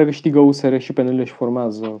cazul în care câștigă USR și PNL și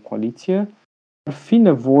formează coaliție, ar fi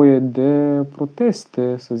nevoie de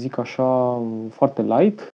proteste, să zic așa, foarte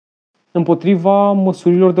light, împotriva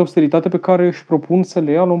măsurilor de austeritate pe care își propun să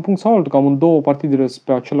le ia la un punct sau altul. Că amândouă partidele sunt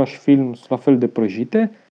pe același film, sunt la fel de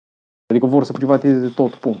prăjite, adică vor să privatizeze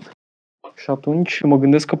tot, punct. Și atunci mă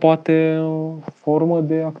gândesc că poate o formă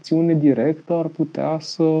de acțiune directă ar putea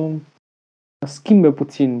să schimbe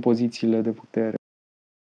puțin pozițiile de putere.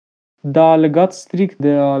 Dar legat strict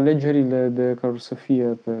de alegerile de care o să fie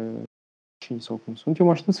pe 5 sau cum sunt, eu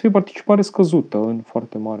mă aștept să fie participare scăzută în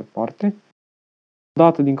foarte mare parte.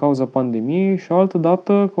 Dată din cauza pandemiei și altă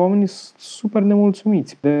dată că oamenii sunt super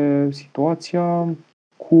nemulțumiți de situația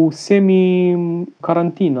cu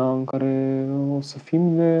semi-carantina în care o să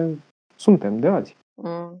fim suntem de azi.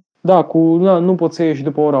 Da, nu poți să ieși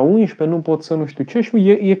după ora 11, nu poți să nu știu ce și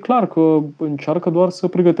e clar că încearcă doar să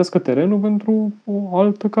pregătească terenul pentru o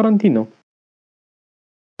altă carantină.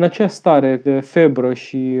 În această stare de febră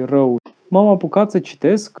și rău, m-am apucat să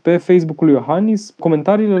citesc pe Facebook-ul lui Iohannis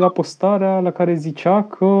comentariile la postarea la care zicea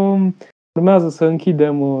că urmează să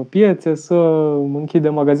închidem piețe, să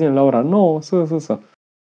închidem magazine la ora 9, să.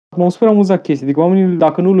 M-au super amuzat chestii, adică oamenii,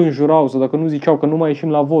 dacă nu îl înjurau sau dacă nu ziceau că nu mai ieșim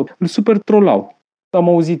la vot, îl super trollau. Am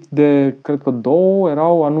auzit de, cred că 2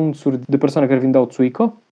 erau anunțuri de persoane care vindeau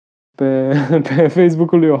țuică pe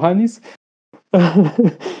Facebook-ul lui Iohannis.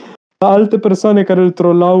 Alte persoane care îl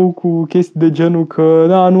trollau cu chestii de genul că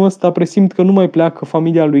anul ăsta presimt că nu mai pleacă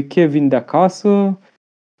familia lui Kevin de acasă,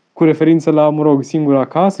 cu referință la, singur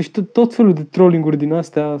acasă și tot felul de trolling-uri din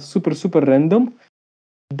astea super, super random.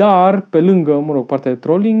 Dar, pe lângă, partea de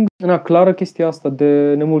trolling, era clară chestia asta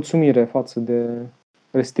de nemulțumire față de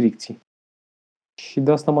restricții. Și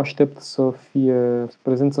de asta mă aștept să fie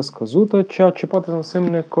prezență scăzută, ceea ce poate să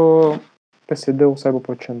însemne că PSD-ul să aibă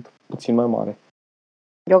procent puțin mai mare.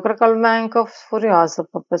 Eu cred că lumea e încă furioasă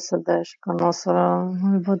pe PSD și că nu o să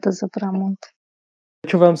îl voteze prea mult.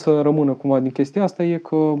 Ce voiam să rămână cumva din chestia asta e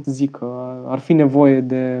că zic că ar fi nevoie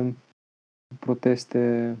de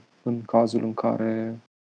proteste în cazul în care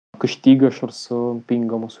câștigă și or să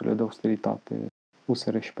împingă măsurile de austeritate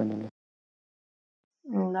USR și PNL.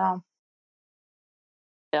 Da.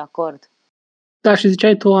 De acord. Da, și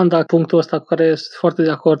ziceai tu, Anda, punctul ăsta cu care sunt foarte de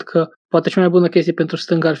acord, că poate cea mai bună chestie pentru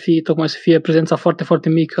stânga ar fi tocmai să fie prezența foarte, foarte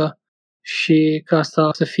mică și ca asta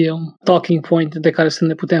să fie un talking point de care să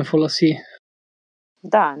ne putem folosi.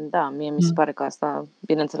 Da, mie mi se pare că asta,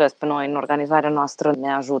 bineînțeles, pe noi în organizarea noastră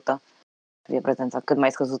ne ajută. fie prezența cât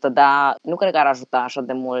mai scăzută, dar nu cred că ar ajuta așa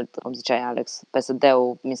de mult, cum ziceai Alex,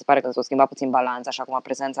 PSD-ul. Mi se pare că s-o schimba puțin balanța, așa cum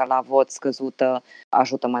prezența la vot scăzută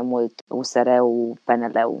ajută mai mult USR-ul,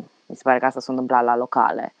 PNL-ul. Mi se pare că asta s-a întâmplat la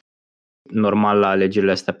locale. Normal, la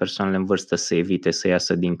alegerile astea persoanele în vârstă să evite să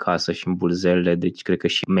iasă din casă și în bulzele, deci cred că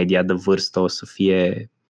și media de vârstă o să fie...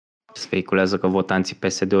 Speculează că votanții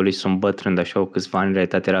PSD-ului sunt bătrâni, dar așa câțiva ani, în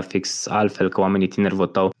realitate era fix altfel, că oamenii tineri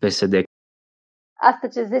votau PSD. Asta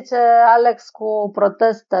ce zice Alex cu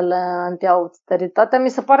protestele anti-austeritate, mi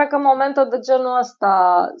se pare că în momentul de genul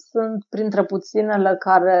ăsta sunt printre puținele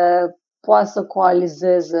care poate să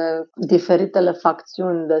coalizeze diferitele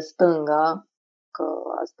facțiuni de stânga, că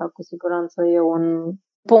asta cu siguranță e un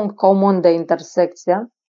punct comun de intersecție.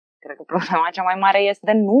 Cred că problema cea mai mare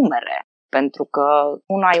este de numere, pentru că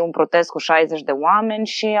una e un protest cu 60 de oameni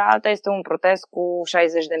și alta este un protest cu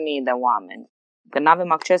 60.000 de oameni. Că nu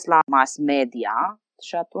avem acces la mass media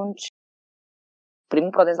și atunci primul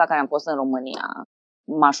protest la care am fost în România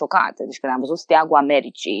m-a șocat. Deci când am văzut steagul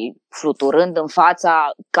Americii fluturând în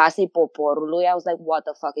fața Casei Poporului, I was like, what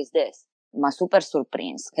the fuck is this? M-a super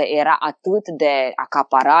surprins că era atât de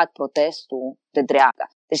acaparat protestul de dreapta.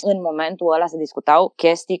 Deci în momentul ăla se discutau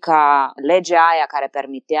chestii ca legea aia care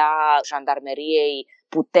permitea jandarmeriei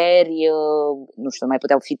puteri, nu știu, mai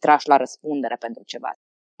puteau fi trași la răspundere pentru ceva.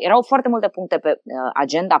 Erau foarte multe puncte pe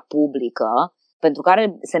agenda publică pentru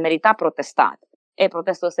care se merita protestat.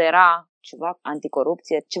 Protestul ăsta era ceva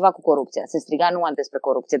anticorupție, ceva cu corupția. Se striga numai despre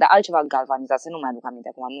corupție, dar altceva galvanizase, nu mi-aduc aminte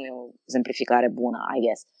acum, nu e o exemplificare bună, I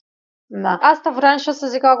guess. Da. Asta vreau și eu să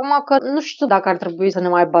zic acum, că nu știu dacă ar trebui să ne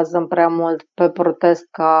mai bazăm prea mult pe protest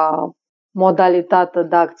ca modalitate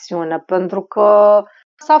de acțiune, pentru că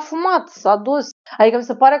s-a fumat, s-a dus. Adică mi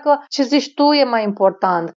se pare că ce zici tu e mai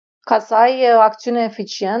important. Ca să ai acțiune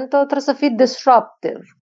eficientă, trebuie să fii disruptive.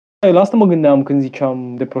 La asta mă gândeam când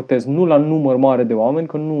ziceam de protest, nu la număr mare de oameni,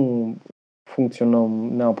 că nu funcționăm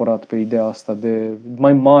neapărat pe ideea asta de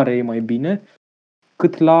mai mare e mai bine,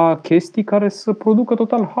 cât la chestii care să producă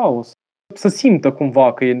total haos. Să simtă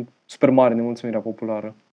cumva că e super mare nemulțumirea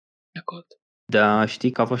populară. De acord. Da,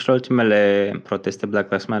 știi că au fost și la ultimele proteste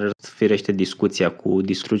Black Lives Matter, firește discuția cu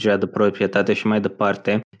distrugerea de proprietate și mai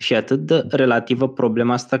departe. Și atât de relativă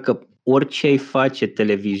problema asta că orice ai face,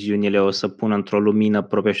 televiziunile o să pună într-o lumină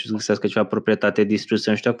proprie și să găsească ceva proprietate distrusă.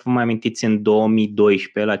 Nu știu dacă vă mai amintiți în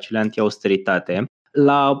 2012 la cele anti-austeritate.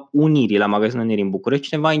 La Unirii, la magazinul Unirii în București,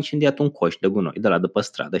 cineva a incendiat un coș de gunoi de la de pe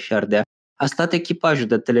stradă și ardea. A stat echipajul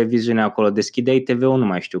de televiziune acolo, deschideai TV-ul, nu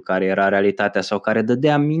mai știu care era realitatea sau care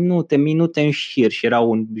dădea minute în șir și era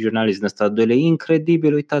un jurnalist din ăsta doile,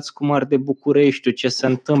 incredibil, uitați cum arde Bucureștiul, ce se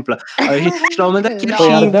întâmplă. Și la un moment dat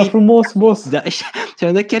chiar și frumos, boss. Da, și la un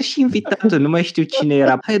moment dat chiar și invitatul, nu mai știu cine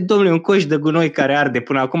era. Hai, domnule, un coș de gunoi care arde,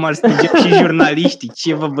 până acum ar strige și jurnaliștii,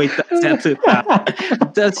 ce vă băitați atâta?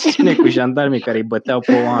 Dați cine cu jandarmii care îi băteau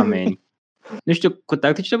pe oameni. Nu știu, cu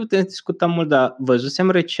tacticile putem discuta mult, dar văzusem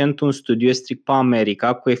recent un studiu strict pe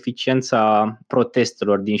America cu eficiența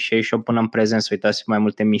protestelor din 68 până în prezent, să uitați mai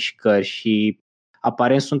multe mișcări și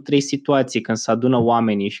aparent sunt 3 situații când se adună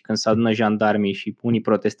oamenii și când se adună jandarmii și unii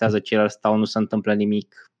protestează, ceilalți stau, nu se întâmplă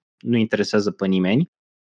nimic, nu interesează pe nimeni.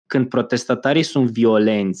 Când protestatarii sunt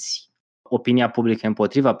violenți, opinia publică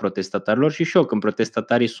împotriva protestatarilor și când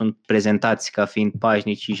protestatarii sunt prezentați ca fiind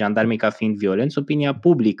pașnici și jandarmii ca fiind violenți, opinia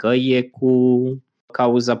publică e cu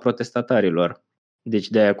cauza protestatarilor. Deci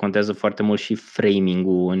de-aia contează foarte mult și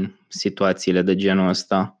framing-ul în situațiile de genul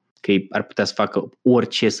ăsta, că ei ar putea să facă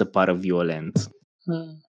orice să pară violent.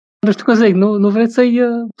 Nu știu cum să zic, nu vreți să-i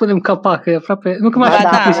punem capac, că e aproape... Nu că mai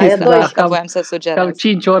voiam să sugerez. Cam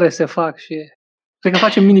 5 ore se fac și... Cred că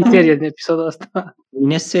facem miniserie din episodul ăsta.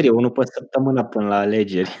 Miniserie, unul pe săptămână până la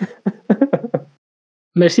alegeri.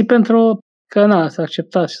 Mersi pentru că să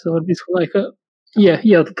acceptați și să vorbiți cu noi, că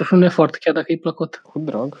e totuși un efort, chiar dacă e plăcut. Cu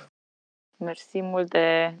drag. Mersi mult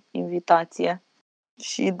de invitație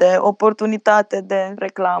și de oportunitate de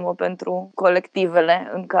reclamă pentru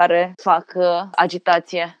colectivele în care fac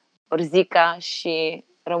agitație. Orzica și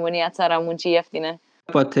România, țara muncii ieftine.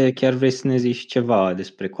 Poate chiar vrei să ne zici ceva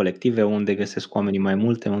despre colective, unde găsesc oamenii mai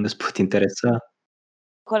multe, unde se pot interesa?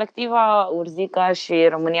 Colectiva Urzica și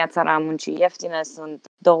România, țara muncii ieftine sunt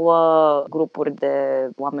 2 grupuri de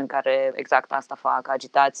oameni care exact asta fac,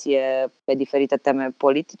 agitație pe diferite teme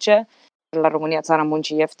politice. La România, țara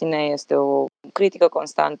muncii ieftine este o critică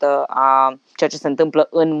constantă a ceea ce se întâmplă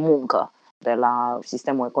în muncă, de la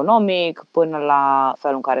sistemul economic până la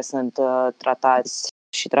felul în care sunt tratați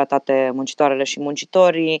și tratate muncitoarele și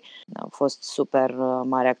muncitorii. A fost super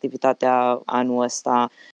mare activitatea anul ăsta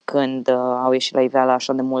când au ieșit la iveală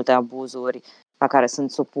așa de multe abuzuri la care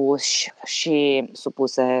sunt supuși și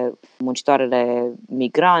supuse muncitoarele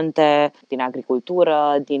migrante din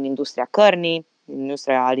agricultură, din industria cărnii, din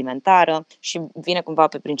industria alimentară și vine cumva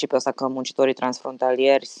pe principiul ăsta că muncitorii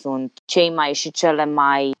transfrontalieri sunt cei mai și cele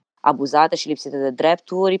mai abuzate și lipsite de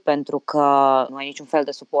drepturi, pentru că nu ai niciun fel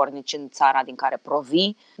de suport nici în țara din care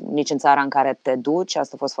provii, nici în țara în care te duci.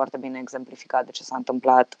 Asta a fost foarte bine exemplificat de ce s-a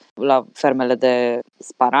întâmplat la fermele de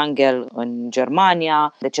Sparanghel în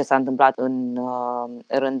Germania, de ce s-a întâmplat în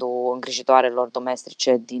rândul îngrijitoarelor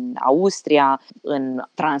domestice din Austria, în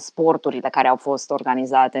transporturile care au fost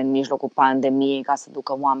organizate în mijlocul pandemiei ca să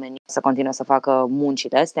ducă oamenii să continue să facă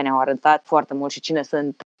muncile astea. Ne-au arătat foarte mult și cine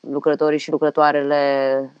sunt lucrătorii și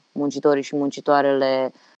lucrătoarele, muncitorii și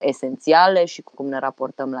muncitoarele esențiale și cum ne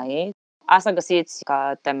raportăm la ei. Asta găsiți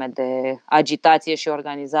ca teme de agitație și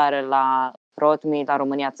organizare la ROTMI, la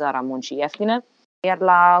România Țara Muncii Ieftine. Iar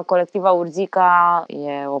la Colectiva Urzica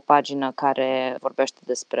e o pagină care vorbește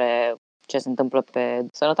despre ce se întâmplă pe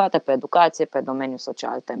sănătate, pe educație, pe domeniul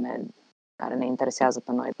social, teme care ne interesează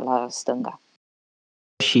pe noi la stânga.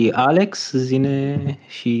 Și Alex, zine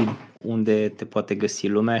și unde te poate găsi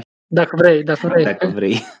lumea. Dacă vrei. Dacă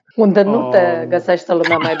vrei. Unde nu te găsește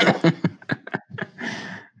lumea mai bine.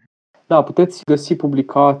 Da, puteți găsi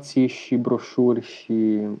publicații și broșuri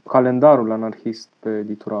și calendarul anarhist pe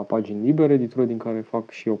editura Pagini Libere, editură din care fac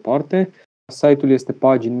și eu parte. Site-ul este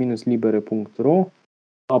pagini-libere.ro.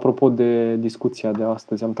 Apropo de discuția de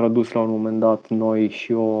astăzi, am tradus la un moment dat noi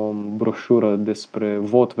și o broșură despre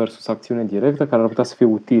vot versus acțiune directă, care ar putea să fie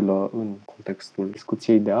utilă în contextul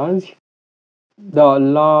discuției de azi. Da,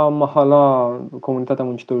 la Mahala, Comunitatea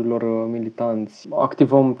Muncitorilor Militanți,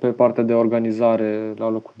 activăm pe partea de organizare la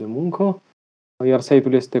locul de muncă, iar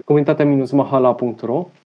site-ul este comunitatea-mahala.ro,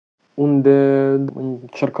 unde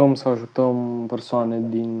încercăm să ajutăm persoane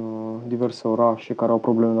din diverse orașe care au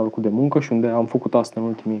probleme la locul de muncă și unde am făcut asta în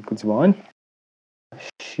ultimii câțiva ani.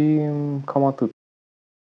 Și cam atât.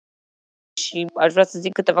 Și aș vrea să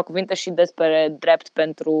zic câteva cuvinte și despre drept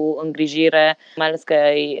pentru îngrijire, mai ales că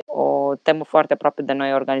e o temă foarte aproape de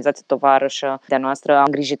noi, organizație tovarășă de-a noastră, a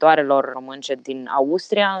îngrijitoarelor românce din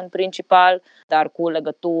Austria în principal, dar cu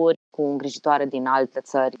legături cu îngrijitoare din alte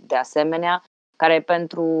țări de asemenea, care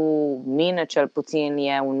pentru mine cel puțin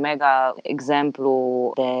e un mega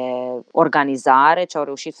exemplu de organizare, ce au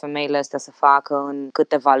reușit femeile astea să facă în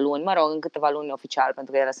câteva luni, în câteva luni oficial,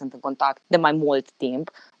 pentru că ele sunt în contact de mai mult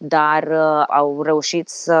timp, dar au reușit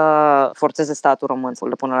să forțeze statul român să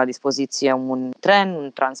le pună la dispoziție un tren,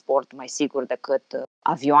 un transport mai sigur decât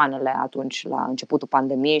avioanele atunci la începutul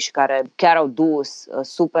pandemiei și care chiar au dus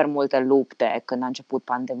super multe lupte când a început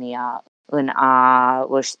pandemia în a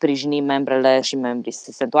își sprijini membrele și membrii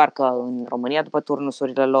să se întoarcă în România după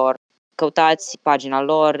turnusurile lor. Căutați pagina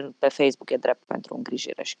lor, pe Facebook e Drept pentru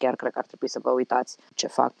Îngrijire și chiar cred că ar trebui să vă uitați ce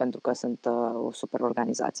fac, pentru că sunt o super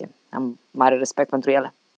organizație. Am mare respect pentru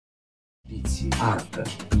ele.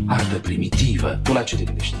 Artă primitivă. Tu la ce te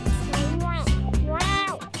gândești?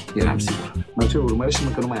 Eram sigur. Mă ce urmărește-mă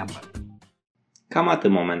că nu mai am bani. Cam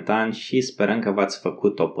atât momentan și sperăm că v-ați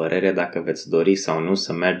făcut o părere dacă veți dori sau nu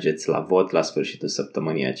să mergeți la vot la sfârșitul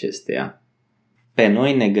săptămânii acesteia. Pe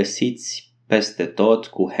noi ne găsiți peste tot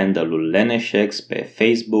cu handle-ul Leneșex pe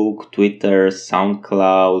Facebook, Twitter,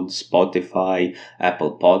 SoundCloud, Spotify,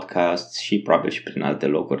 Apple Podcasts și probabil și prin alte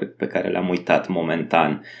locuri pe care le-am uitat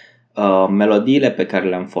momentan. Melodiile pe care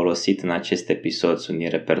le-am folosit în acest episod sunt din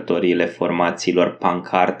repertoriile formațiilor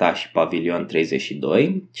Pancarta și Pavilion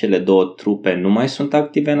 32. Cele două trupe nu mai sunt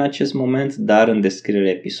active în acest moment, dar în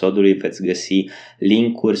descrierea episodului veți găsi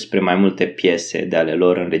linkuri spre mai multe piese de ale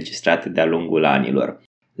lor înregistrate de-a lungul anilor.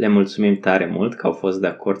 Le mulțumim tare mult că au fost de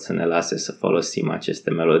acord să ne lase să folosim aceste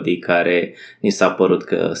melodii care ni s-a părut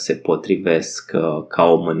că se potrivesc ca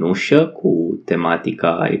o mânușă cu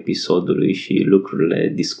tematica episodului și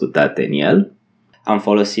lucrurile discutate în el. Am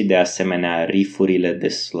folosit de asemenea riff-urile de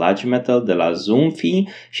sludge metal de la Zoomfi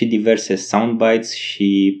și diverse soundbites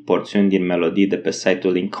și porțiuni din melodii de pe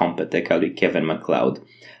site-ul Incompetech al lui Kevin MacLeod.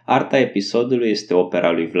 Arta episodului este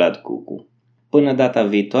opera lui Vlad Cucu. Până data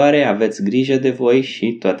viitoare, aveți grijă de voi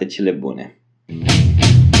și toate cele bune!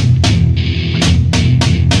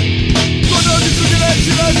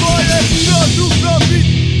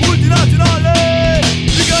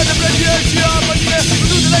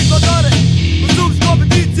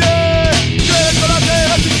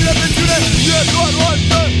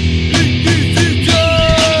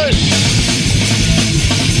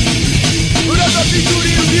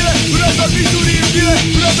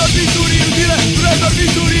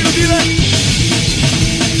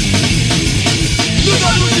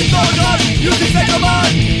 You think I'm on,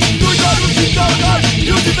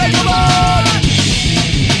 you think I'm on.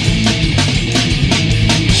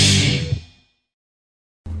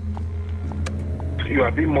 You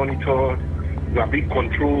are being monitored. You are being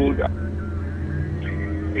controlled.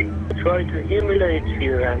 They try to humiliate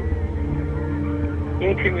you and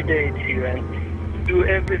intimidate you and do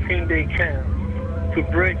everything they can to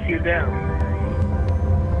break you down.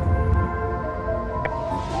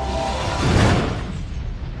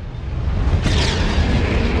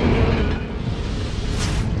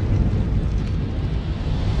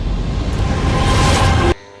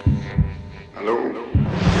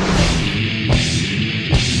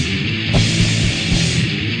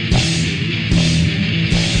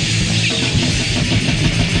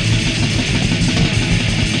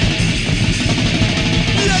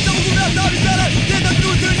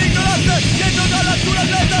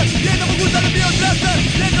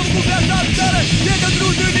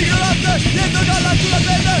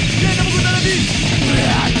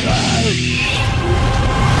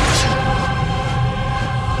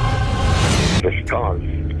 The scars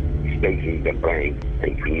stay in the brain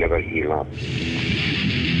and can never heal up.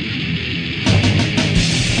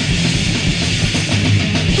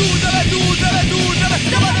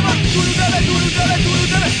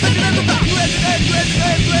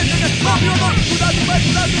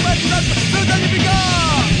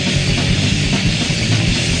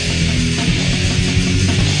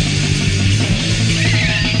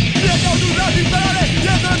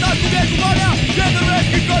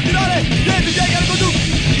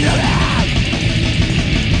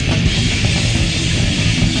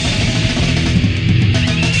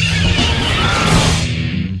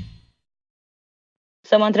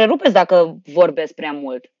 Să mă întrerupeți dacă vorbesc prea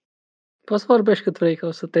mult. Poți să vorbești cât vrei, că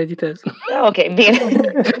o să te editez. Ok, bine.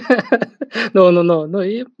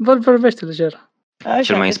 Nu, vorbește lejer. Așa,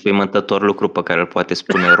 Cel mai înspăimântător lucru pe care îl poate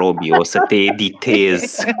spune Robi, o să te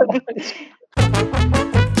editez.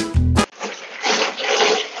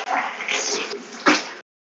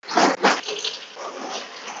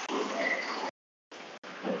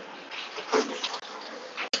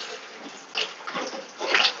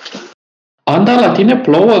 Anda, la tine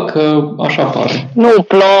plouă? Că așa pare. Nu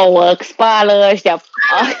plouă, spală ăștia.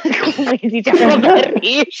 Cum îi zice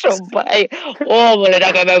acoperișul, băi. Omule,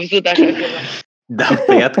 dacă mi-au văzut așa ceva. Da,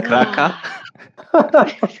 tăiat craca?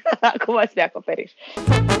 Acum să fie acoperiș.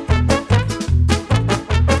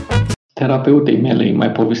 Terapeutei mele îi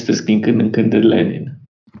mai povestesc din când în când de Lenin.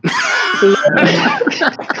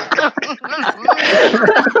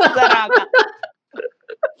 Săraca.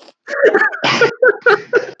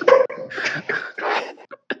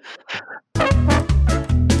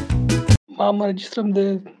 Mamă, înregistrăm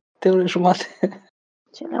de 3 ore jumate.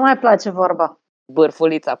 Cine mai place vorba?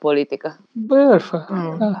 Bârfulița politică. Bârfă.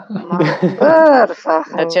 Bârfă.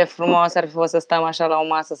 Dar ce frumos ar fi fost să stăm așa la o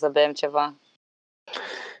masă să bem ceva.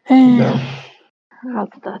 Da.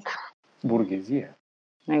 Altă dată. Burghezie.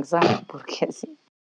 Exact, burghezi.